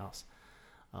somebody else.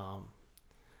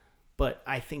 But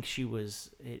I think she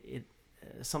was,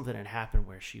 something had happened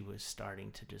where she was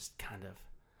starting to just kind of,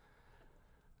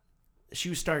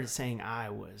 she started saying I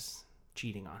was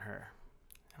cheating on her.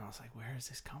 And I was like, where is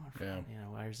this coming from? Yeah.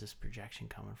 Where is this projection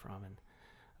coming from? And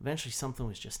eventually something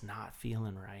was just not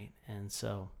feeling right. And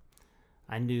so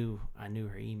I knew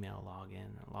her email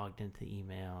login. I logged into the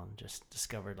email and just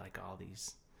discovered like all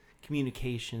these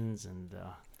communications and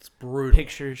it's brutal.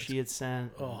 pictures she had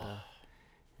sent.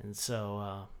 And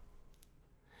so,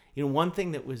 one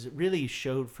thing that was really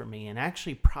showed for me, and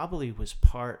actually probably was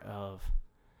part of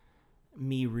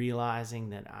me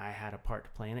realizing that I had a part to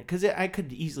play in it, because I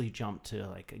could easily jump to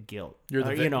like a guilt. You're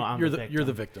the victim. I'm you're the the victim. You're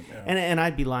the victim. Yeah. And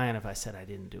I'd be lying if I said I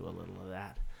didn't do a little of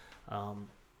that.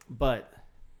 But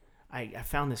I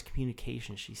found this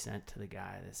communication she sent to the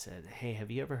guy that said, "Hey, have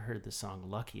you ever heard the song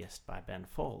Luckiest by Ben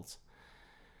Folds?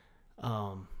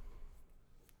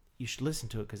 You should listen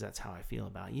to it because that's how I feel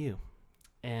about you."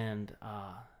 And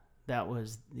that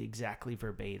was exactly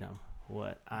verbatim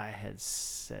what I had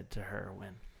said to her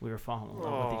when we were falling in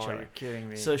love with each other. You're kidding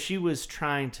me. So she was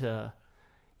trying to,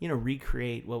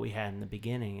 recreate what we had in the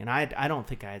beginning, and I don't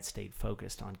think I had stayed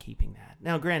focused on keeping that.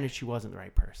 Now, granted, she wasn't the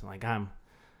right person. Like I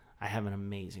have an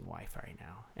amazing wife right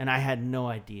now, and I had no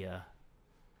idea.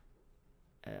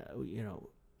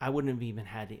 I wouldn't have even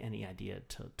had any idea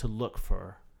to look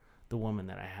for the woman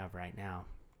that I have right now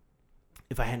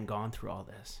if I hadn't gone through all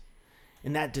this.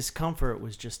 And that discomfort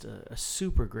was just a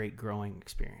super great growing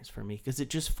experience for me, because it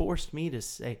just forced me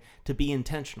to be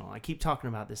intentional. I keep talking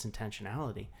about this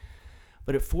intentionality,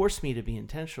 but it forced me to be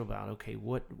intentional about, okay,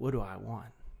 what do I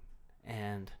want?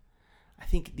 And I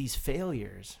think these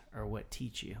failures are what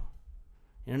teach you.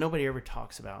 Nobody ever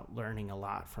talks about learning a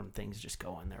lot from things just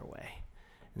going their way.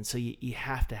 And so you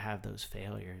have to have those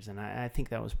failures. And I think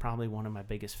that was probably one of my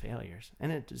biggest failures.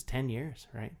 And it was 10 years,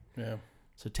 right? Yeah.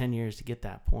 So 10 years to get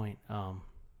that point.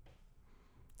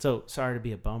 So sorry to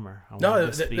be a bummer. I No, want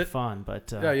this to be fun,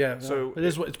 but Yeah. So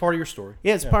So it's part of your story.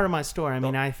 yeah, it's part of my story. I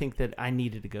mean, I think that I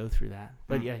needed to go through that.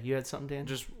 But yeah, you had something, Dan?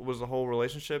 just was the whole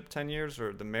relationship 10 years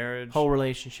or the marriage? Whole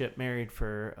relationship, married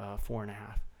for 4.5.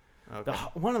 Okay.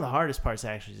 One of the hardest parts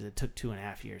actually is it took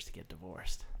 2.5 years to get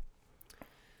divorced.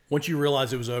 Once you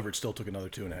realized it was over, it still took another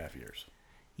 2.5 years.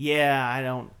 Yeah, I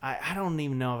don't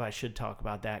even know if I should talk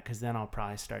about that because then I'll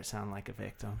probably start sounding like a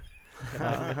victim.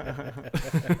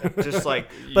 Just like.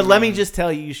 But let me just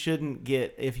tell you, you shouldn't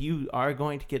get, if you are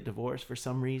going to get divorced for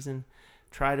some reason,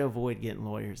 try to avoid getting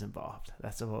lawyers involved.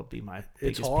 That's what will be my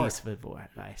biggest hard. piece of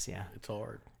advice. Yeah, It's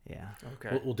hard. yeah.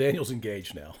 Okay. Well, Daniel's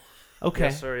engaged now. Okay.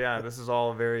 Yes, sir. Yeah, this is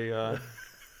all very.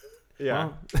 Yeah.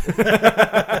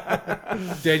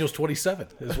 Well, Daniel's 27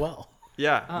 as well.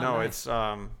 Yeah. Oh, No, nice. it's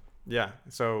yeah.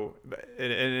 So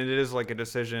it is like a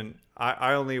decision.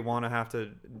 I only want to have to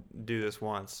do this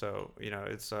once. So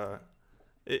it's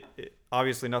it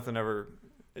obviously nothing ever.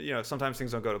 Sometimes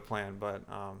things don't go to plan, but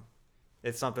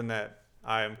it's something that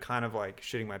I am kind of like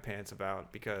shitting my pants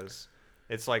about because.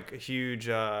 It's like a huge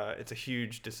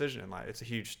decision in life. It's a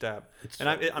huge step. It's,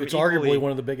 I'm it's equally, arguably one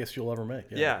of the biggest you'll ever make.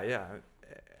 Yeah.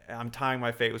 I'm tying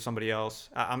my fate with somebody else.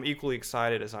 I'm equally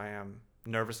excited as I am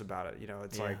nervous about it.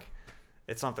 It's Yeah. like,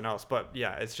 it's something else. But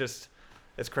yeah, it's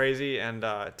crazy. And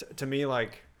to me,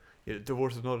 like,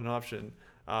 divorce is not an option.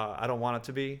 I don't want it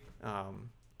to be.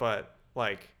 But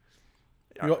like,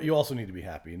 You also need to be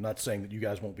happy. I'm not saying that you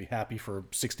guys won't be happy for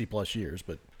 60 plus years,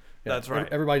 but yeah, That's right.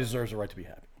 Everybody deserves the right to be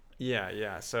happy.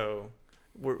 yeah. So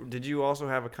did you also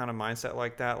have a kind of mindset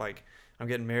like that? Like, I'm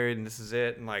getting married and this is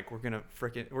it. And like, we're going to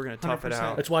tough it 100%.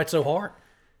 out. That's why it's so hard.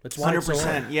 That's why it's so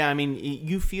hard. 100%. Yeah, I mean,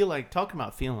 you feel like, talking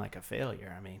about feeling like a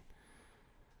failure. I mean,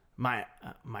 my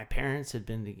parents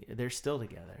they're still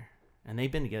together, and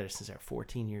they've been together since they're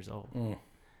 14 years old.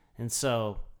 And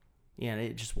so, yeah,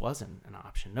 it just wasn't an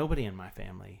option. Nobody in my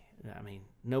family, I mean,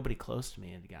 nobody close to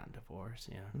me had gotten divorced,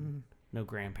 no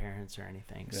grandparents or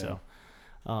anything. Yeah. So,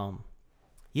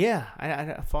 yeah,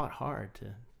 I fought hard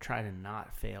to try to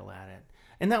not fail at it.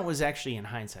 And that was actually, in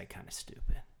hindsight, kind of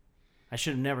stupid. I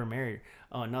should have never married her.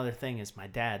 Oh, another thing is my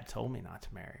dad told me not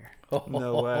to marry her.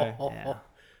 No way. Yeah.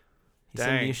 He Dang.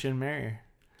 said you shouldn't marry her.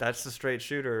 That's the straight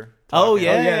shooter. Oh, talking.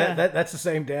 yeah. Yeah, that's the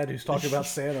same dad who's talking about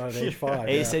Santa at age 5.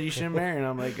 He yeah. said you shouldn't marry her. And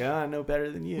I'm like, I know better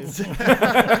than you.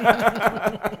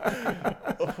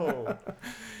 Oh.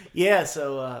 Yeah,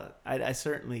 so I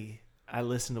certainly, I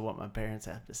listen to what my parents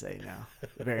have to say now.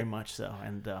 Very much so.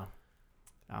 And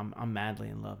I'm madly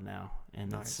in love now.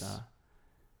 And Nice.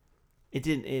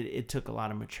 it took a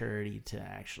lot of maturity to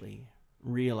actually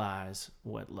realize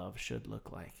what love should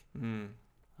look like. Mm.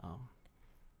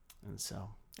 And so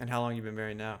And how long you been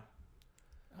married now?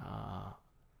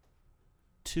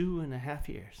 2.5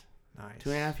 years. Nice.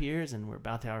 2.5 years, and we're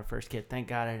about to have our first kid. Thank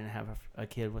God I didn't have a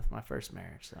kid with my first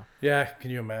marriage. So Yeah,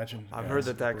 can you imagine? I've Yeah, heard it's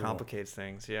that brutal. complicates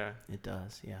things. Yeah. it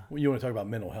does, yeah. Well, you want to talk about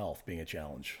mental health being a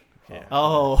challenge. Yeah.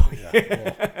 Oh, Yeah,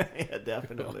 yeah, well,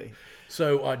 definitely.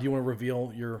 So, do you want to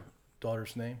reveal your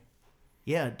daughter's name?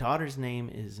 Yeah, daughter's name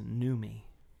is Noomi.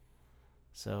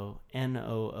 So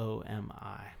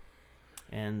Noomi.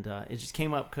 And it just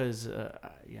came up because,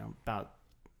 about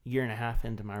a year and a half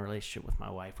into my relationship with my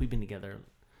wife, we've been together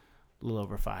a little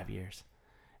over 5 years.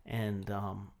 And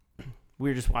we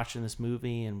were just watching this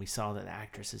movie, and we saw that the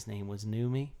actress's name was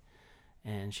Noomi.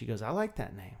 And she goes, I like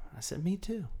that name. I said, me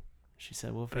too. She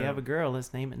said, well, if we have a girl,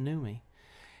 let's name it Noomi.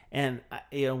 And,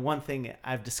 one thing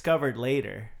I've discovered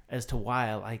later as to why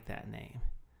I like that name.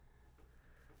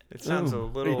 It sounds a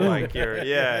Oom. little Oom. like you're,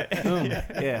 yeah.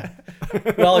 Yeah.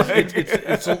 Well,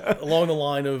 it's along the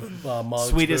line of Muggs,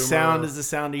 Sweetest Boomer. sound is the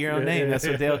sound of your own name. That's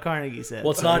what Dale Carnegie said.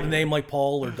 Well, it's not a name like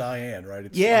Paul or Diane, right?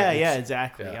 It's, Yeah, it's-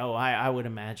 exactly. yeah. Oh, I would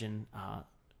imagine.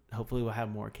 Hopefully, we'll have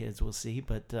more kids. We'll see,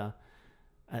 but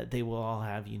they will all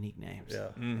have unique names. Yeah.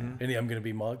 Mm-hmm. Any of them going to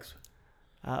be Muggs?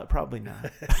 Probably not.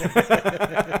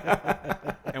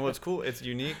 And what's cool, it's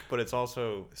unique, but it's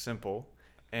also simple,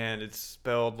 and it's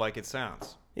spelled like it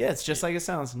sounds. Yeah, it's just like it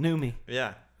sounds. Noomi.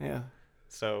 Yeah. Yeah.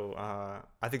 So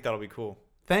I think that'll be cool.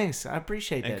 Thanks. I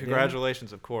appreciate And that.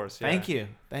 congratulations, of course. Yeah. Thank you.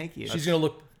 Thank you. She's going to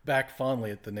look back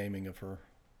fondly at the naming of her.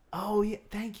 Oh, yeah.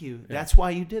 Thank you. Yeah. That's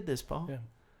why you did this, Paul. Yeah.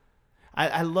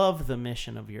 I love the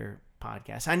mission of your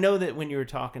podcast. I know that when you were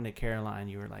talking to Caroline,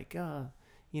 you were like,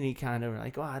 you kind of were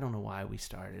like, I don't know why we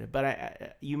started it.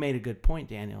 But you made a good point,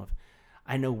 Daniel. Of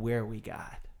I know where we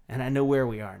got, and I know where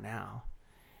we are now.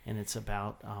 And it's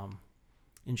about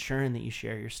ensuring that you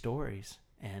share your stories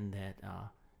and that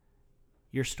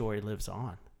your story lives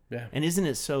on. Yeah. And isn't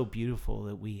it so beautiful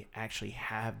that we actually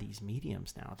have these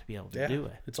mediums now to be able to do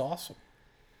it? It's awesome.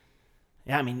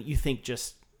 Yeah, I mean, you think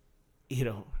just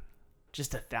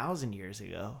 1,000 years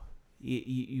ago,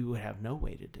 you would have no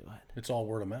way to do it. It's all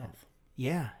word of mouth.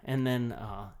 Yeah, and then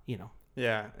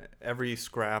Yeah, every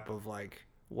scrap of like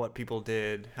what people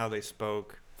did, how they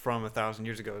spoke from 1,000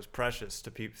 years ago is precious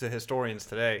to historians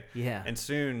today. Yeah. And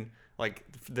soon, like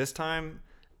this time,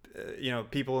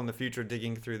 people in the future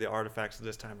digging through the artifacts of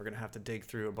this time are going to have to dig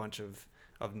through a bunch of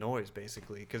noise,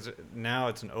 basically, because now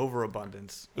it's an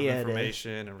overabundance of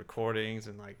information and recordings,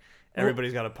 and like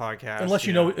everybody's got a podcast. Unless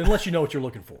you know what you're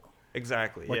looking for.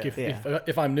 Exactly. Like yeah.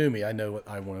 if I'm new me, I know what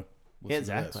I want to listen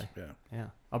exactly. to this. Yeah.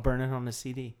 I'll burn it on a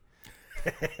CD.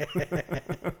 Get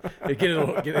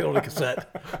it on a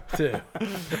cassette too.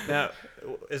 Now,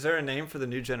 is there a name for the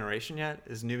new generation yet?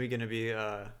 Is Numi going to be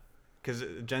because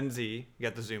Gen Z, you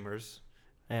got the Zoomers,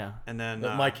 Yeah. and then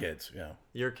My kids, yeah.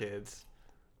 your kids.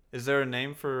 Is there a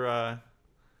name for?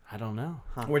 I don't know.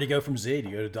 Where do you go from Z? Do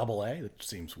you go to double A? That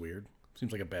seems weird.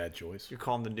 Seems like a bad choice. You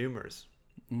call them the Noomers.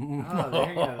 Oh, there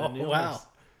you go. The new Wow. ones.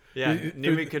 Yeah,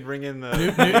 Numi could ring in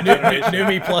the. New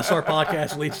me plus our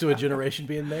podcast leads to a generation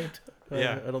being named.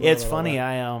 Yeah. I don't know Yeah, it's about funny.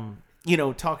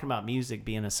 that. Talking about music,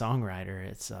 being a songwriter,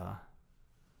 it's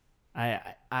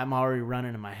I'm already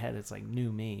running in my head. It's like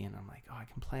new me, and I'm like, oh, I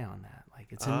can play on that. Like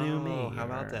it's a new me. How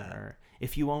about that? Or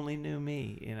if you only knew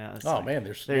me, it's Oh like, man,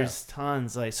 there's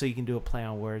tons. Like so, you can do a play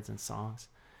on words and songs.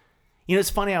 It's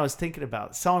funny. I was thinking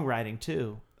about songwriting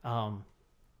too.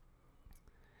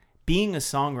 Being a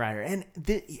songwriter, and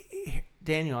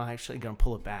Daniel, I'm actually going to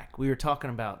pull it back. We were talking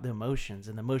about the emotions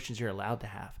and the emotions you're allowed to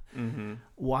have. Mm-hmm.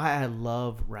 Why I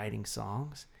love writing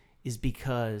songs is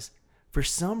because for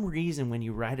some reason when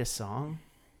you write a song,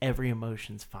 every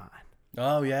emotion's fine.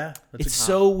 Oh yeah, It's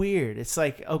so weird. It's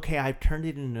like, okay, I've turned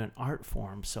it into an art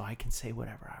form so I can say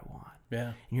whatever I want. yeah.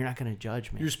 And you're not going to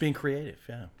judge me. You're just being creative.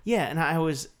 Yeah. Yeah, and I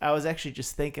was actually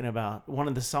just thinking about one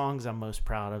of the songs I'm most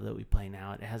proud of that we play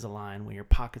now. It has a line, when your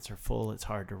pockets are full, it's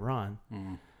hard to run.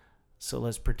 Mm. So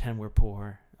let's pretend we're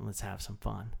poor and let's have some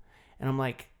fun. And I'm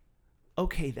like,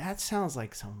 okay, that sounds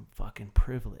like some fucking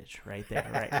privilege right there,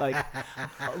 right? Like,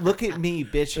 look at me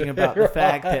bitching about the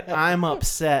fact that I'm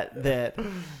upset that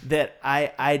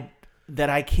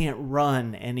I can't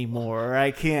run anymore, or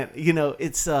I can't,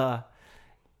 it's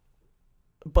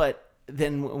but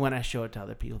then when I show it to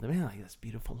other people, they're like, that's a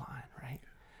beautiful line, right?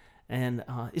 And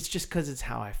it's just because it's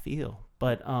how I feel.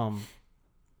 But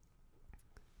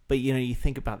you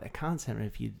think about that concept, and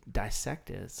if you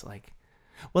dissect it, it's like,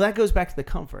 well, that goes back to the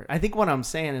comfort. I think what I'm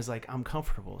saying is like, I'm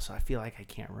comfortable, so I feel like I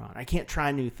can't run. I can't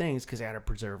try new things because I got to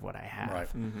preserve what I have. Right.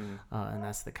 Mm-hmm. And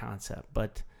that's the concept.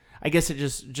 But I guess it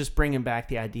just bringing back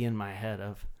the idea in my head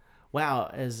of, wow,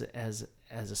 as a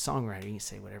songwriter, you can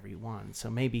say whatever you want.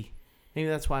 So maybe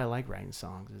that's why I like writing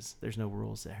songs, is there's no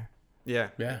rules there. Yeah.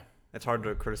 Yeah. It's hard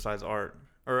to criticize art,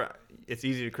 or it's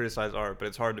easy to criticize art, but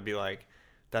it's hard to be like,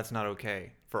 that's not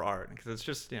okay for art, because it's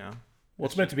just, Well,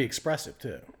 it's meant to be expressive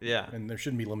too. Yeah. And there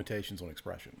shouldn't be limitations on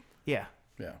expression. Yeah.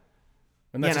 Yeah.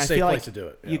 And that's and a I safe feel place like to do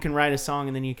it. You can write a song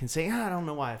and then you can say, I don't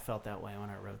know why I felt that way when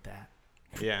I wrote that.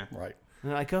 Yeah. Right.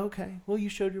 And they're like, okay, well, you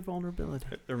showed your vulnerability.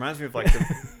 It reminds me of like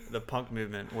the punk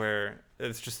movement, where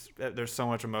it's just, there's so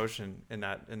much emotion in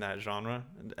that genre.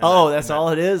 And That's all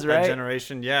it is, that right?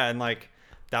 generation. Yeah. And like,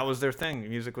 that was their thing.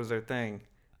 Music was their thing.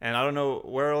 And I don't know,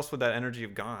 where else would that energy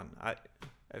have gone?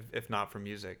 If not for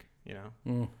music,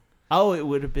 Mm. Oh, it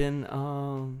would have been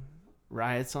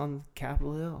riots on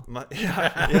Capitol Hill.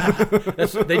 Yeah.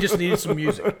 They just needed some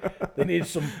music. They needed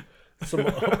some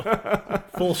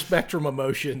full spectrum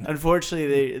emotion.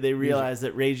 Unfortunately, they realized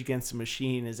that Rage Against the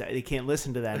Machine they can't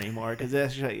listen to that anymore because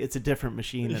it's a different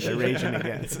machine that they're raging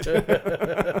against.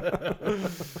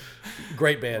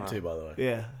 Great band too, by the way.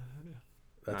 Yeah.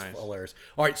 That's Nice. hilarious.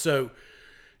 All right, so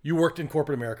you worked in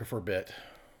corporate America for a bit,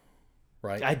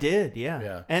 right? I did, yeah.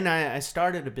 Yeah. And I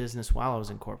started a business while I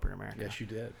was in corporate America. Yes, you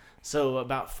did. So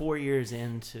about 4 years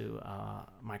into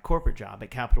my corporate job at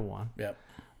Capital One, Yep.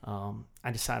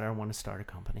 I decided I wanted to start a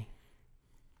company.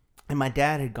 And my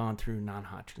dad had gone through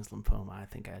non-Hodgkin's lymphoma. I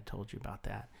think I had told you about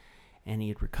that. And he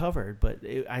had recovered. But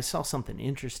I saw something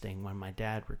interesting when my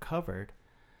dad recovered.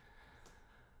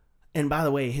 And by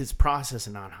the way, his process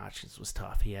of non-Hodgkin's was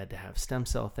tough. He had to have stem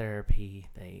cell therapy.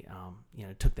 They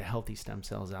took the healthy stem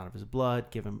cells out of his blood,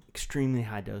 give him extremely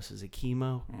high doses of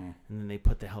chemo, and then they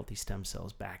put the healthy stem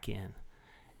cells back in.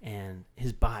 And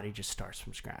his body just starts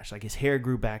from scratch. Like his hair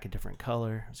grew back a different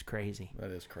color. It was crazy.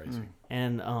 That is crazy.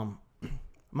 And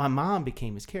my mom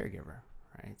became his caregiver,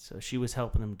 right? So she was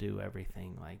helping him do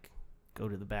everything, like go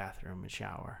to the bathroom and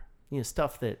shower.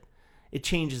 Stuff that It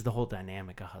changes the whole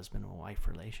dynamic of husband and wife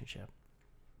relationship.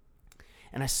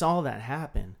 And I saw that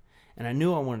happen, and I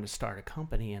knew I wanted to start a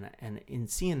company. And in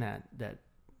seeing that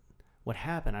what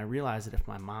happened, I realized that if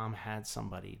my mom had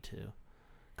somebody to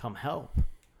come help,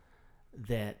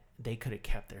 that they could have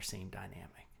kept their same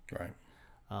dynamic. Right.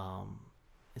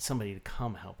 Somebody to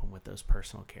come help them with those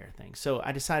personal care things. So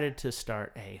I decided to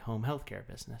start a home health care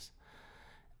business,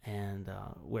 and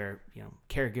where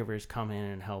caregivers come in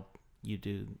and help you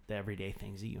do the everyday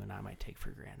things that you and I might take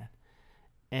for granted.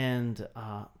 And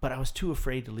but I was too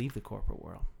afraid to leave the corporate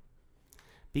world.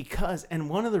 And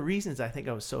one of the reasons I think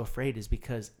I was so afraid is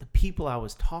because the people I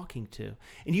was talking to,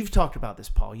 and you've talked about this,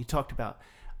 Paul, you talked about,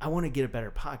 I want to get a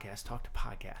better podcast, talk to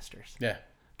podcasters. Yeah.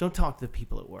 Don't talk to the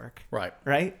people at work. Right.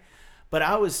 Right? But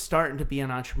I was starting to be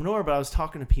an entrepreneur, but I was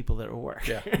talking to people that are at work.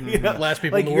 Yeah. You know? Last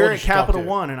people like in the you're world at you should talk Capital to.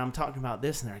 One, and I'm talking about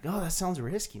this, and they're like, "Oh, that sounds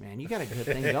risky, man. You got a good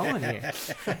thing going here."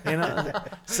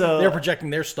 So They're projecting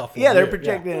their stuff. Yeah, they're you.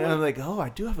 projecting. And I'm like, "Oh, I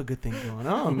do have a good thing going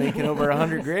on. I'm making over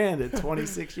 $100,000 at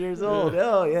 26 years old."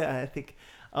 Oh yeah, I think.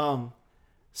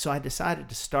 So I decided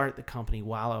to start the company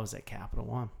while I was at Capital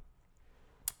One,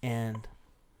 and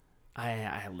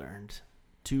I learned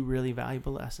 2 really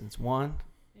valuable lessons. One,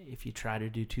 if you try to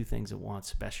do 2 things at once,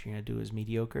 the best you're going to do is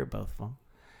mediocre at both of them.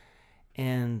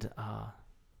 And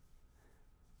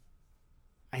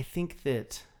I think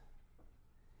that,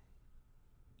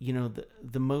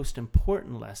 the most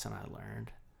important lesson I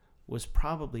learned was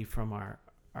probably from our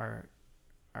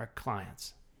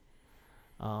clients.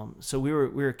 So we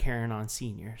were carrying on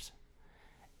seniors.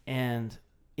 And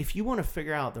if you want to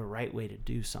figure out the right way to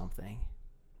do something,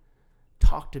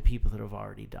 talk to people that have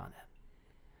already done it.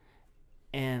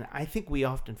 And I think we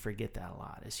often forget that a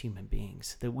lot as human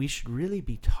beings, that we should really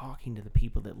be talking to the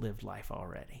people that lived life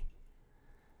already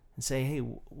and say, hey,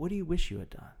 what do you wish you had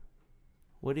done?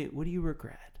 What do you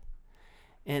regret?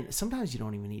 And sometimes you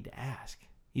don't even need to ask.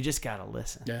 You just got to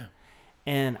listen. Yeah.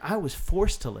 And I was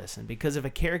forced to listen, because if a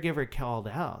caregiver called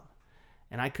out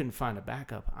and I couldn't find a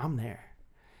backup, I'm there.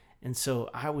 And so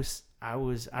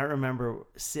I remember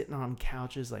sitting on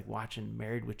couches, like watching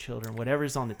Married with Children,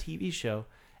 whatever's on the TV show,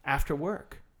 after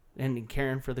work and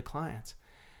caring for the clients.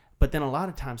 But then a lot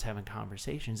of times having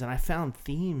conversations. And I found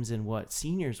themes in what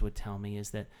seniors would tell me is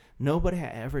that nobody I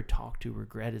ever talked to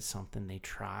regretted something they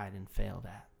tried and failed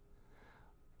at.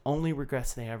 Only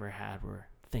regrets they ever had were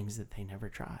things that they never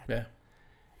tried. Yeah.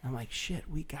 I'm like, shit,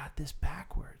 we got this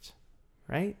backwards,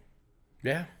 right?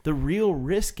 Yeah. The real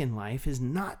risk in life is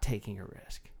not taking a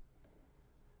risk.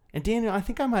 And Daniel, I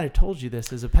think I might have told you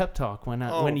this as a pep talk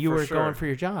when you were going for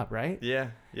your job, right?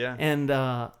 Yeah. And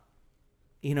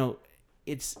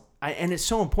it's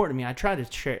so important to me. I try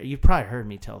to share. You've probably heard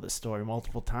me tell this story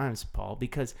multiple times, Paul,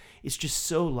 because it's just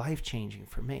so life changing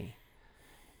for me.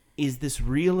 Is this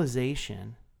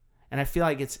realization, and I feel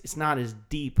like it's not as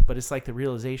deep, but it's like the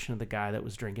realization of the guy that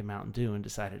was drinking Mountain Dew and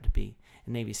decided to be a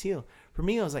Navy SEAL. For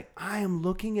me, I was like, I am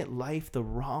looking at life the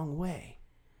wrong way.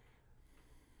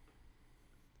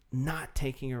 Not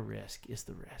taking a risk is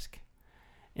the risk.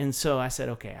 And so I said,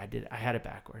 okay, I had it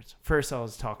backwards. First, I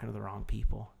was talking to the wrong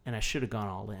people, and I should have gone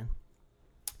all in.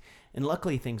 And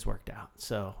luckily, things worked out.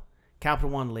 So Capital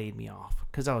One laid me off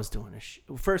because I was doing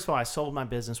first of all, I sold my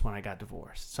business when I got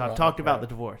divorced. So I've talked about the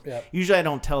divorce. Yep. Usually I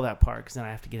don't tell that part because then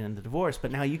I have to get into the divorce.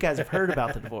 But now you guys have heard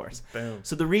about the divorce. Boom.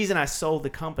 So the reason I sold the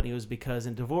company was because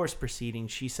in divorce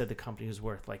proceedings, she said the company was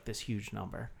worth like this huge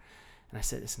number. And I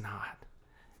said, it's not.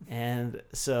 And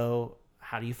so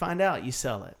how do you find out? You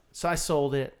sell it. So I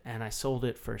sold it, and I sold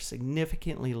it for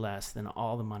significantly less than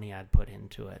all the money I'd put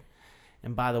into it.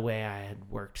 And by the way, I had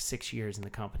worked 6 years in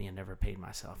the company and never paid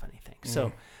myself anything.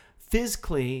 So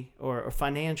physically or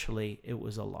financially, it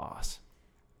was a loss.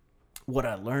 What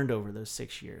I learned over those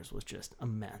 6 years was just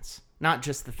immense. Not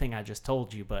just the thing I just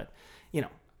told you, but,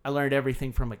 I learned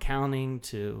everything from accounting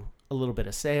to a little bit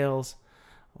of sales.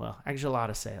 Well, actually a lot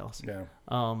of sales. Yeah.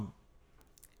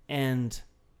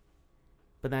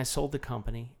 But then I sold the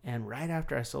company, and right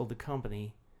after I sold the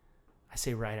company, I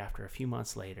say right after, a few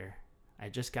months later, I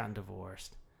had just gotten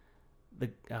divorced.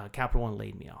 The Capital One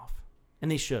laid me off,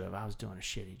 and they should have. I was doing a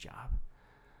shitty job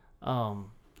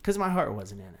because my heart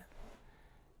wasn't in it.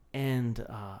 And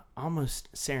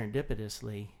almost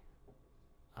serendipitously,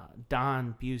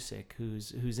 Don Busick,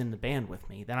 who's in the band with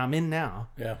me that I'm in now,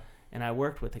 and I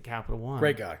worked with at Capital One.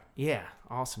 Great guy. Yeah,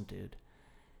 awesome dude.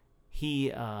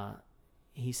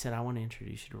 He said, I want to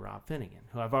introduce you to Rob Finnegan,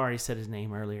 who I've already said his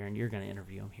name earlier, and you're going to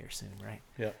interview him here soon, right?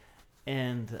 Yeah.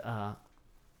 And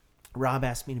Rob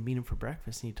asked me to meet him for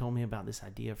breakfast, and he told me about this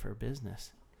idea for a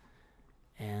business.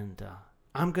 And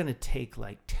I'm going to take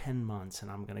like 10 months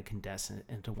and I'm going to condense it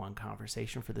into one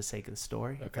conversation for the sake of the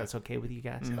story. If that's okay with you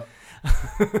guys.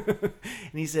 And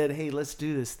he said, hey, let's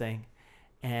do this thing.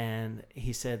 And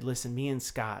he said, listen, me and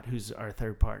Scott, who's our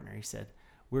third partner, he said,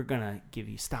 we're going to give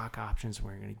you stock options.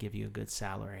 We're going to give you a good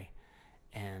salary.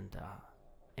 And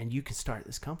you can start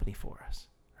this company for us,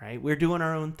 right? We're doing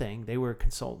our own thing. They were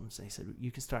consultants. They said,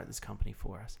 you can start this company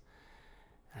for us.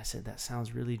 And I said, that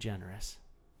sounds really generous.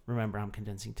 Remember, I'm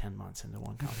condensing 10 months into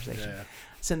one conversation. I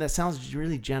said, that sounds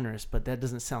really generous, but that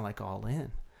doesn't sound like all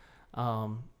in.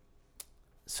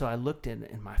 So I looked in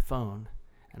my phone,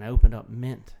 and I opened up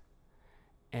Mint,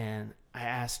 and I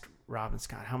asked Rob and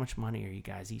Scott, how much money are you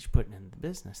guys each putting into the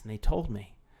business? And they told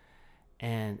me.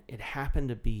 And it happened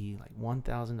to be like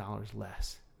 $1,000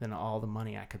 less than all the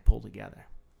money I could pull together.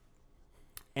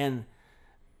 And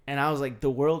I was like, the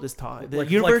world is talking. The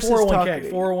universe is talking.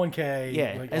 401k.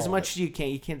 Yeah, like as much as you can.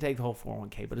 You can't take the whole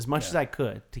 401k, but as much as I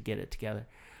could to get it together.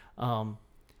 And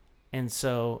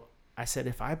so I said,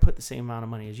 if I put the same amount of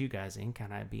money as you guys in,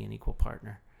 can I be an equal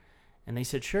partner? And they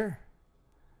said, sure.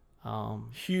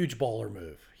 Huge baller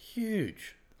move.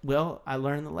 Huge. Well, I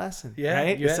learned the lesson. Yeah.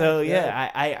 Right. Yeah, so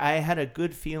yeah. I had a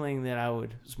good feeling that I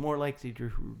was more likely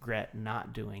to regret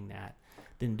not doing that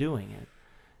than doing it.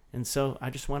 And so I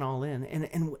just went all in.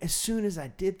 And as soon as I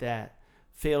did that,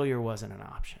 failure wasn't an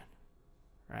option.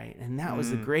 Right. And that was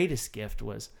the greatest gift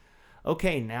was,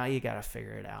 okay, now you got to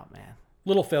figure it out, man.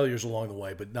 Little failures along the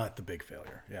way, but not the big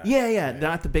failure. Yeah,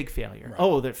 not the big failure. Right.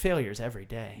 Oh, the failures every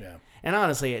day. Yeah. And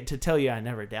honestly, to tell you, I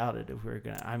never doubted if we were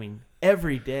going to, I mean,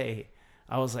 every day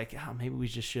I was like, oh, maybe we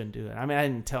just shouldn't do it. I mean, I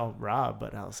didn't tell Rob,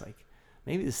 but I was like,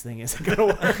 maybe this thing isn't going to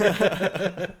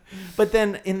work. But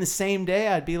then in the same day,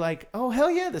 I'd be like, oh, hell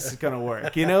yeah, this is going to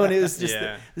work. You know, and it was just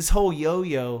this whole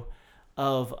yo-yo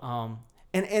of,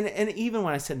 and even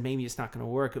when I said maybe it's not going to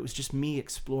work, it was just me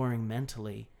exploring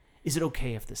mentally, is it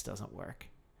okay if this doesn't work?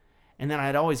 And then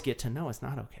I'd always get to know it's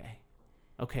not okay.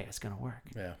 Okay, it's going to work.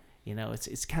 Yeah. You know,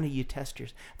 it's kind of you test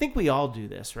yours. I think we all do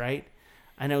this, right?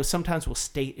 I know sometimes we'll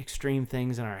state extreme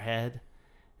things in our head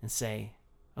and say,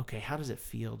 okay, how does it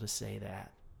feel to say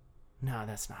that? No,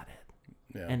 that's not it.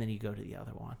 Yeah. And then you go to the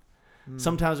other one.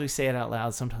 Sometimes we say it out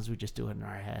loud. Sometimes we just do it in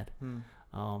our head.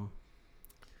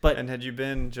 But And had you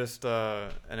been just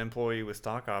an employee with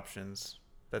stock options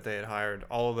that they had hired,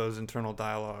 all of those internal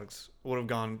dialogues would have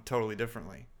gone totally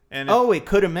differently. And it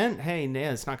could have meant, hey,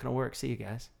 yeah, it's not going to work. See you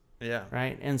guys. Yeah.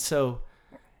 Right. And so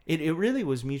it really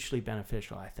was mutually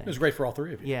beneficial, I think. It was great for all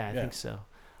three of you. Yeah, I think so.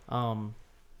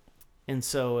 And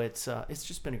so it's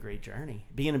just been a great journey.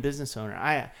 Being a business owner,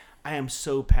 I am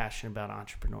so passionate about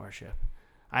entrepreneurship.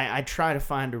 I try to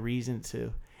find a reason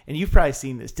to, and you've probably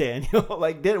seen this, Daniel.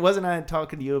 Wasn't I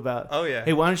talking to you about? Oh yeah.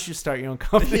 Hey, why don't you start your own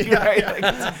company? Right?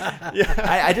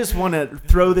 I just want to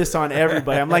throw this on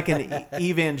everybody. I'm like an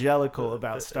evangelical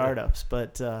about startups,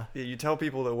 but you tell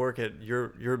people that work at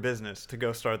your business to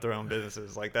go start their own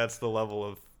businesses. Like that's the level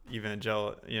of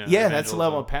that's the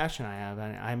level of passion I have.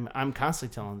 I'm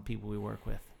constantly telling the people we work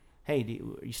with, hey,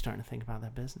 are you starting to think about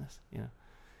that business?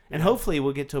 And hopefully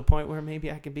we'll get to a point where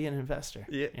maybe I can be an investor.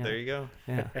 Yeah, there you go.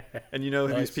 Yeah. And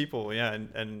these people,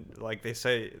 and like they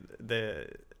say, the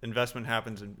investment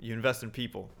happens and you invest in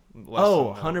people.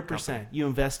 100%. You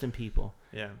invest in people.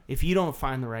 Yeah. If you don't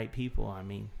find the right people, I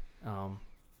mean,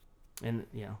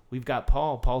 we've got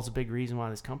Paul. Paul's a big reason why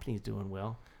this company is doing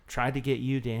well. Tried to get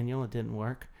you, Daniel. It didn't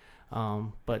work.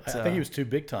 But I think he was too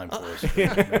big time for us.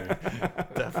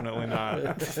 Definitely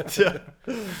not.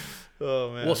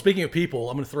 Oh man. Well, speaking of people,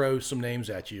 I'm going to throw some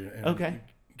names at you and okay.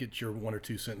 Get your 1 or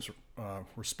 2 sentence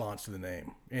response to the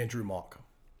name. Andrew Mauch.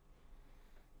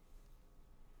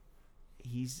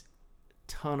 He's a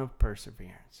ton of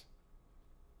perseverance,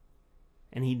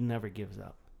 and he never gives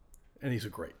up. And he's a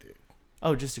great dude.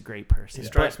 Oh, just a great person. He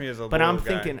strikes me as a loyal But I'm guy.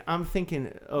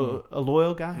 thinking, a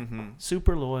loyal guy, Mm-hmm.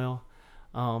 super loyal,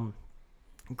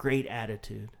 great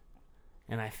attitude.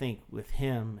 And I think with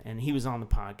him, and he was on the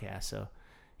podcast, so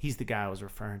he's the guy I was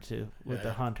referring to with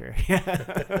the hunter.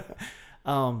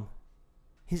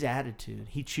 His attitude,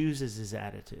 he chooses his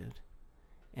attitude.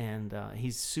 And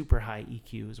he's super high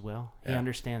EQ as well. He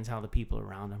understands how the people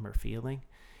around him are feeling.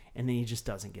 And then he just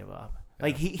doesn't give up. Yeah.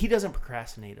 Like, he doesn't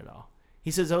procrastinate at all.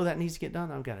 He says, oh, that needs to get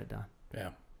done. I've got it done. Yeah.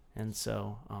 And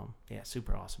so,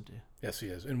 super awesome dude. Yes, he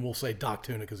is. And we'll say Doc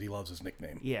Tuna because he loves his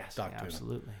nickname. Yes, Doc Tuna.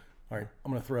 absolutely. All right.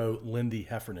 I'm going to throw Lindy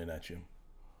Heffernan at you.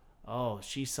 Oh,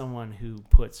 she's someone who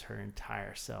puts her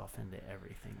entire self into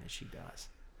everything that she does.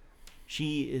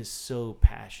 She is so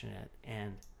passionate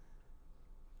and,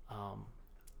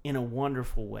 in a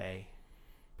wonderful way,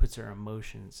 puts her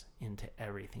emotions into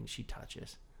everything she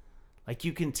touches. Like,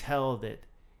 you can tell that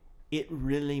it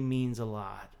really means a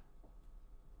lot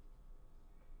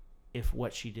if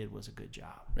what she did was a good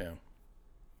job. Yeah.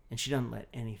 And she doesn't let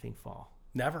anything fall.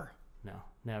 Never. No,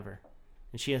 never.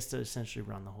 And she has to essentially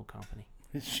run the whole company.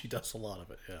 She does a lot of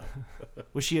it, yeah.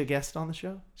 Was she a guest on the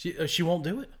show? She won't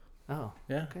do it. Oh,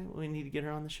 Yeah. okay. Well, we need to get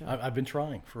her on the show. I've been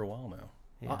trying for a while now.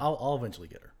 Yeah. I'll eventually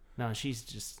get her. No, she's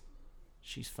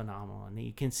phenomenal. And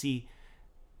you can see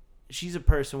she's a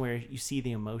person where you see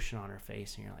the emotion on her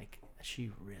face and you're like, she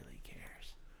really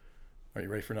cares. Are you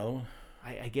ready for another one?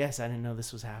 I guess I didn't know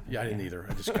this was happening. Yeah, I didn't either.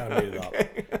 I just kind of made it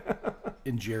up.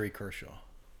 In Jerry Kershaw.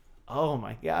 Oh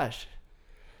my gosh.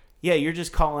 Yeah, you're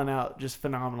just calling out just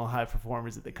phenomenal high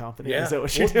performers at the company. Yeah. Is that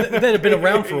what you're doing? They've been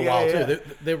around for a while, Yeah. too.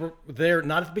 They were there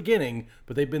not at the beginning,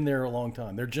 but they've been there a long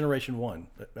time. They're generation one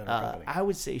at our company. I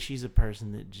would say she's a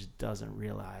person that just doesn't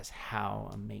realize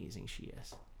how amazing she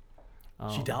is.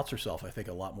 She doubts herself, I think,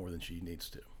 a lot more than she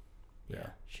needs to. Yeah,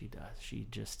 she does.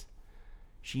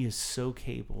 She is so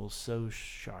capable, so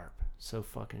sharp, so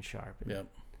fucking sharp. Yep.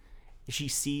 She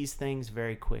sees things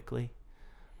very quickly,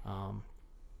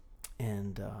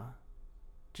 and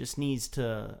just needs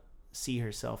to see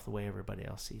herself the way everybody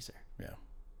else sees her. Yeah.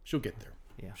 She'll get there.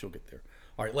 Yeah. She'll get there.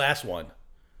 All right, last one.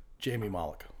 Jamie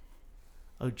Malik.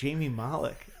 Oh, Jamie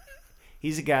Malik.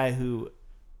 He's a guy who,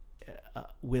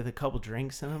 with a couple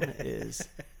drinks in him, is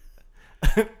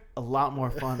a lot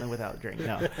more fun than without drink.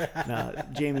 No,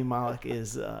 Jamie Malik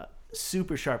is a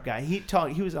super sharp guy. He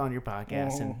was on your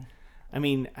podcast, and I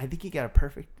mean, I think he got a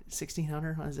perfect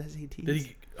 1600 on his SATs. Did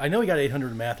he? I know he got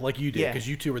 800 in math, like you did, Yeah. because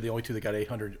you two were the only two that got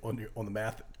 800 on the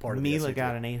math part of the Mila SAT.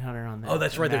 got an 800 on that. Oh,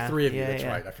 that's right. There are three of you. Yeah, That's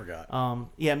yeah. right. I forgot.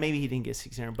 Yeah, maybe he didn't get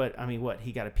 1600, but I mean, what?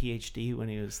 He got a PhD when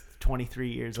he was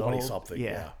 23 years 20 old. something.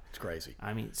 Yeah. It's crazy.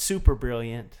 I mean, super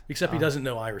brilliant. Except he doesn't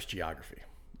know Irish geography.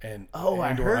 And I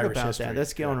and/or heard Irish about history. that.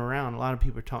 That's going Yeah. around. A lot of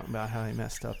people are talking about how he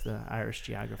messed up the Irish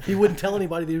geography. He wouldn't tell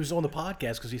anybody that he was on the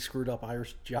podcast because he screwed up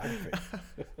Irish geography.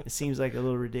 It seems like a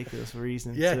little ridiculous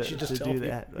reason Yeah, to, you should just to tell do people,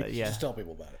 that. But yeah, just tell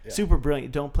people about it. Yeah. super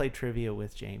brilliant. Don't play trivia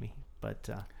with Jamie. But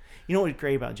you know what's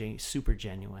great about Jamie? Super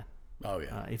genuine. Oh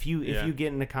yeah. If you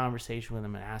get in a conversation with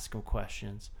him and ask him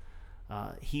questions,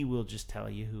 he will just tell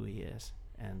you who he is,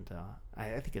 and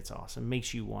I think it's awesome.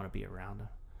 Makes you want to be around him.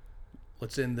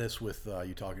 Let's end this with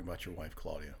you talking about your wife,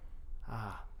 Claudia.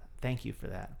 Thank you for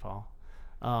that, Paul.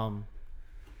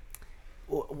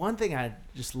 One thing I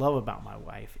just love about my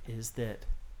wife is that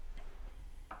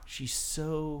she's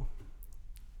so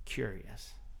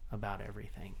curious about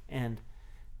everything. And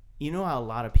you know how a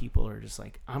lot of people are just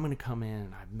like, I'm going to come in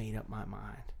and I've made up my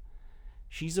mind.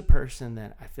 She's a person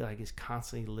that I feel like is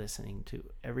constantly listening to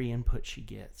every input she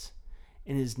gets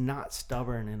and is not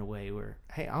stubborn in a way where,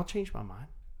 hey, I'll change my mind.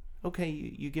 Okay,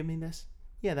 you give me this?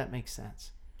 Yeah, that makes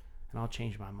sense. And I'll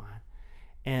change my mind.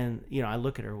 And, you know, I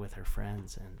look at her with her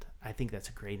friends, and I think that's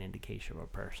a great indication of a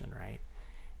person, right?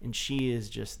 And she is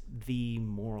just the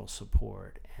moral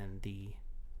support and the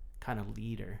kind of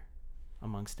leader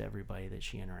amongst everybody that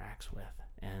she interacts with.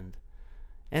 And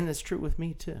that's true with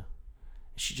me, too.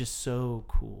 She's just so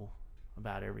cool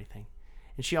about everything.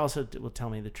 And she also will tell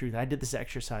me the truth. I did this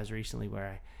exercise recently where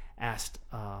I asked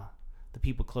the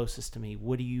people closest to me,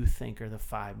 what do you think are the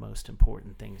 5 most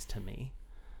important things to me?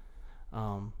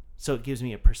 So it gives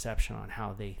me a perception on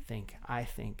how they think, I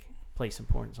think, place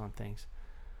importance on things.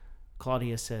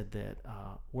 Claudia said that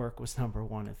work was number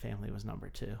 1 and family was number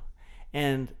 2.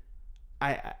 And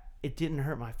it didn't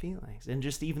hurt my feelings. And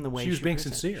just even the way she was being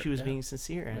presented, sincere. She was being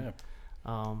sincere.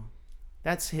 And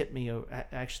that's hit me,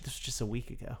 actually, this was just a week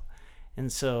ago.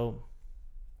 And so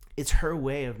it's her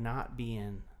way of not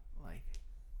being like,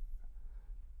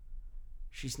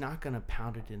 she's not going to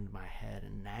pound it into my head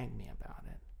and nag me about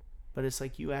it. But it's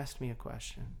like, you asked me a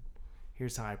question.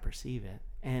 Here's how I perceive it.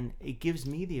 And it gives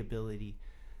me the ability.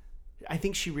 I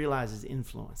think she realizes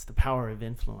influence, the power of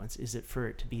influence, is it for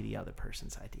it to be the other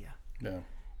person's idea. Yeah.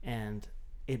 And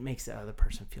it makes the other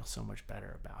person feel so much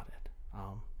better about it.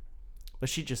 But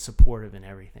she's just supportive in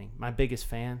everything. My biggest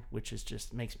fan, which is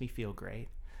just makes me feel great.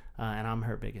 And I'm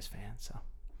her biggest fan. So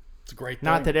It's a great thing.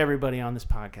 not that everybody on this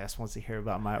podcast wants to hear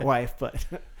about my wife, but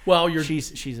well,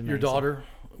 she's amazing. Your daughter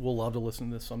will love to listen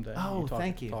to this someday. Oh,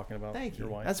 thank you. Talking about thank your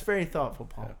you. wife. That's very thoughtful,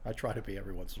 Paul. Yeah, I try to be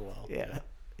every once in a while.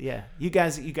 Yeah. You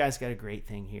guys got a great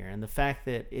thing here, and the fact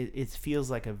that it feels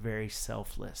like a very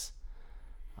selfless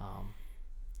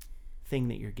thing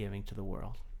that you're giving to the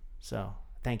world. So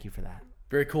thank you for that.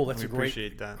 Very cool. That's We a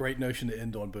appreciate that. great notion to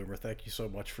end on, Boomer. Thank you so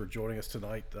much for joining us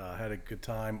tonight. Had a good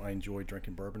time. I enjoyed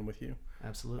drinking bourbon with you.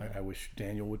 Absolutely. I wish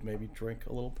Daniel would maybe drink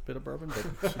a little bit of bourbon,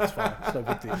 but it's fine. It's no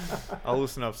big deal. I'll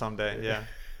loosen up someday. Yeah.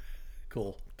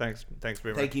 Cool. Thanks,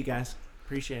 Boomer. Thank you, guys.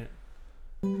 Appreciate it.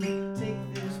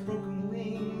 Take these broken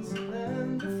wings and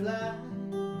learn to fly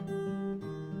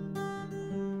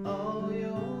all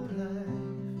your life.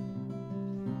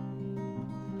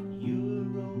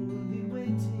 You're only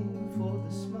waiting for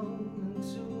this moment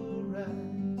to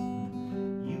arise.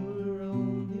 You're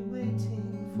only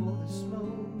waiting for this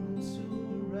moment to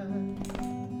arise.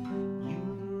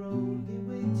 You're only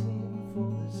waiting for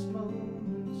this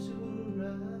moment to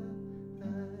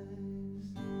arise.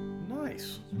 Nice.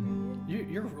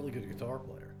 You're a really good guitar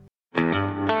player.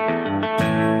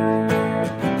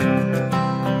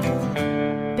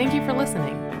 Thank you for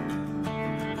listening.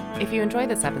 If you enjoyed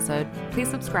this episode, please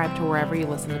subscribe to wherever you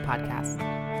listen to podcasts.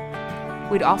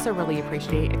 We'd also really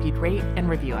appreciate if you'd rate and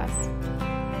review us.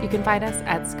 You can find us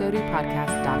at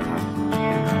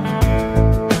scodupodcast.com.